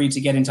feel free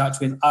to get in touch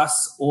with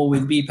us or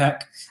with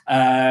BPEC,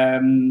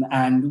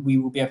 and we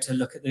will be able to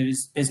look at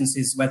those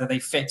businesses, whether they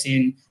fit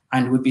in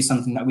and would be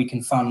something that we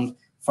can fund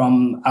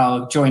from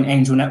our joint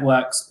angel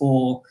networks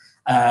or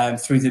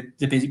through the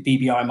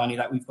BBI money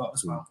that we've got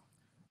as well.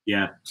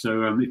 Yeah,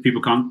 so if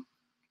people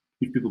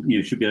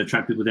should be able to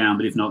track people down,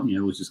 but if not,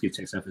 we'll just give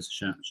Tech Surface a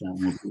shout and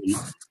we'll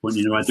point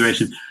you in the right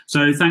direction.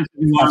 So thanks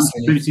everyone.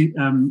 Previously,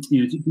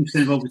 you've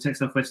been involved with Tech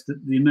Southwest.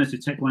 The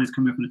immersive tech one is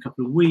coming up in a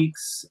couple of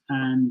weeks,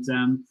 and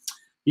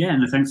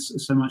thanks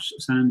so much,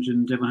 Sanj,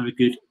 and everyone have a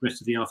good rest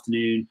of the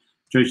afternoon.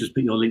 Joe's just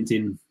put your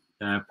LinkedIn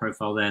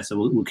profile there, so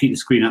we'll keep the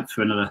screen up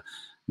for another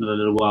another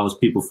little while as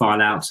people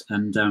file out.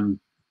 And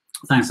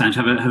thanks, Sanj.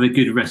 Have a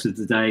good rest of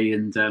the day,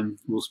 and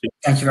we'll speak.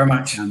 Thank you very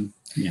much.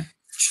 Yeah.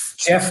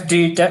 Jeff,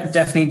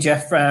 definitely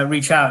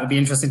reach out. It'd be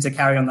interesting to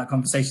carry on that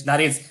conversation.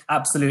 That is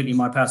absolutely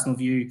my personal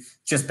view,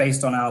 just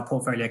based on our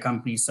portfolio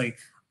companies. So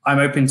I'm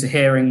open to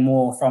hearing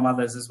more from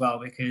others as well,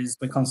 because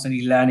we're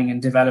constantly learning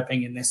and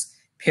developing in this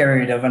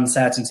period of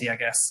uncertainty, I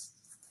guess.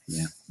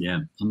 Yeah.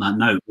 On that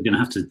note, we're going to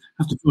have to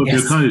draw to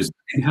a close.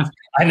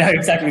 I know,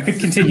 exactly. We could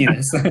continue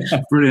this.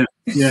 Brilliant.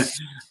 Yeah.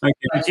 Okay.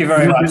 Thank you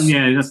very much.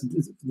 Yeah, that's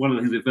one of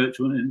the things with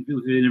virtual. And if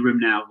we're in a room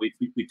now, we're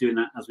doing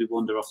that as we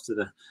wander off to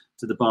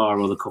the bar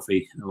or the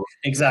coffee.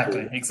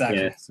 Exactly.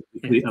 Yeah. So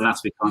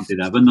alas, we can't do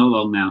that, but not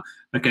long now.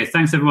 Okay.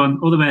 Thanks, everyone.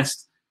 All the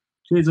best.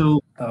 Cheers,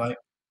 all. Bye.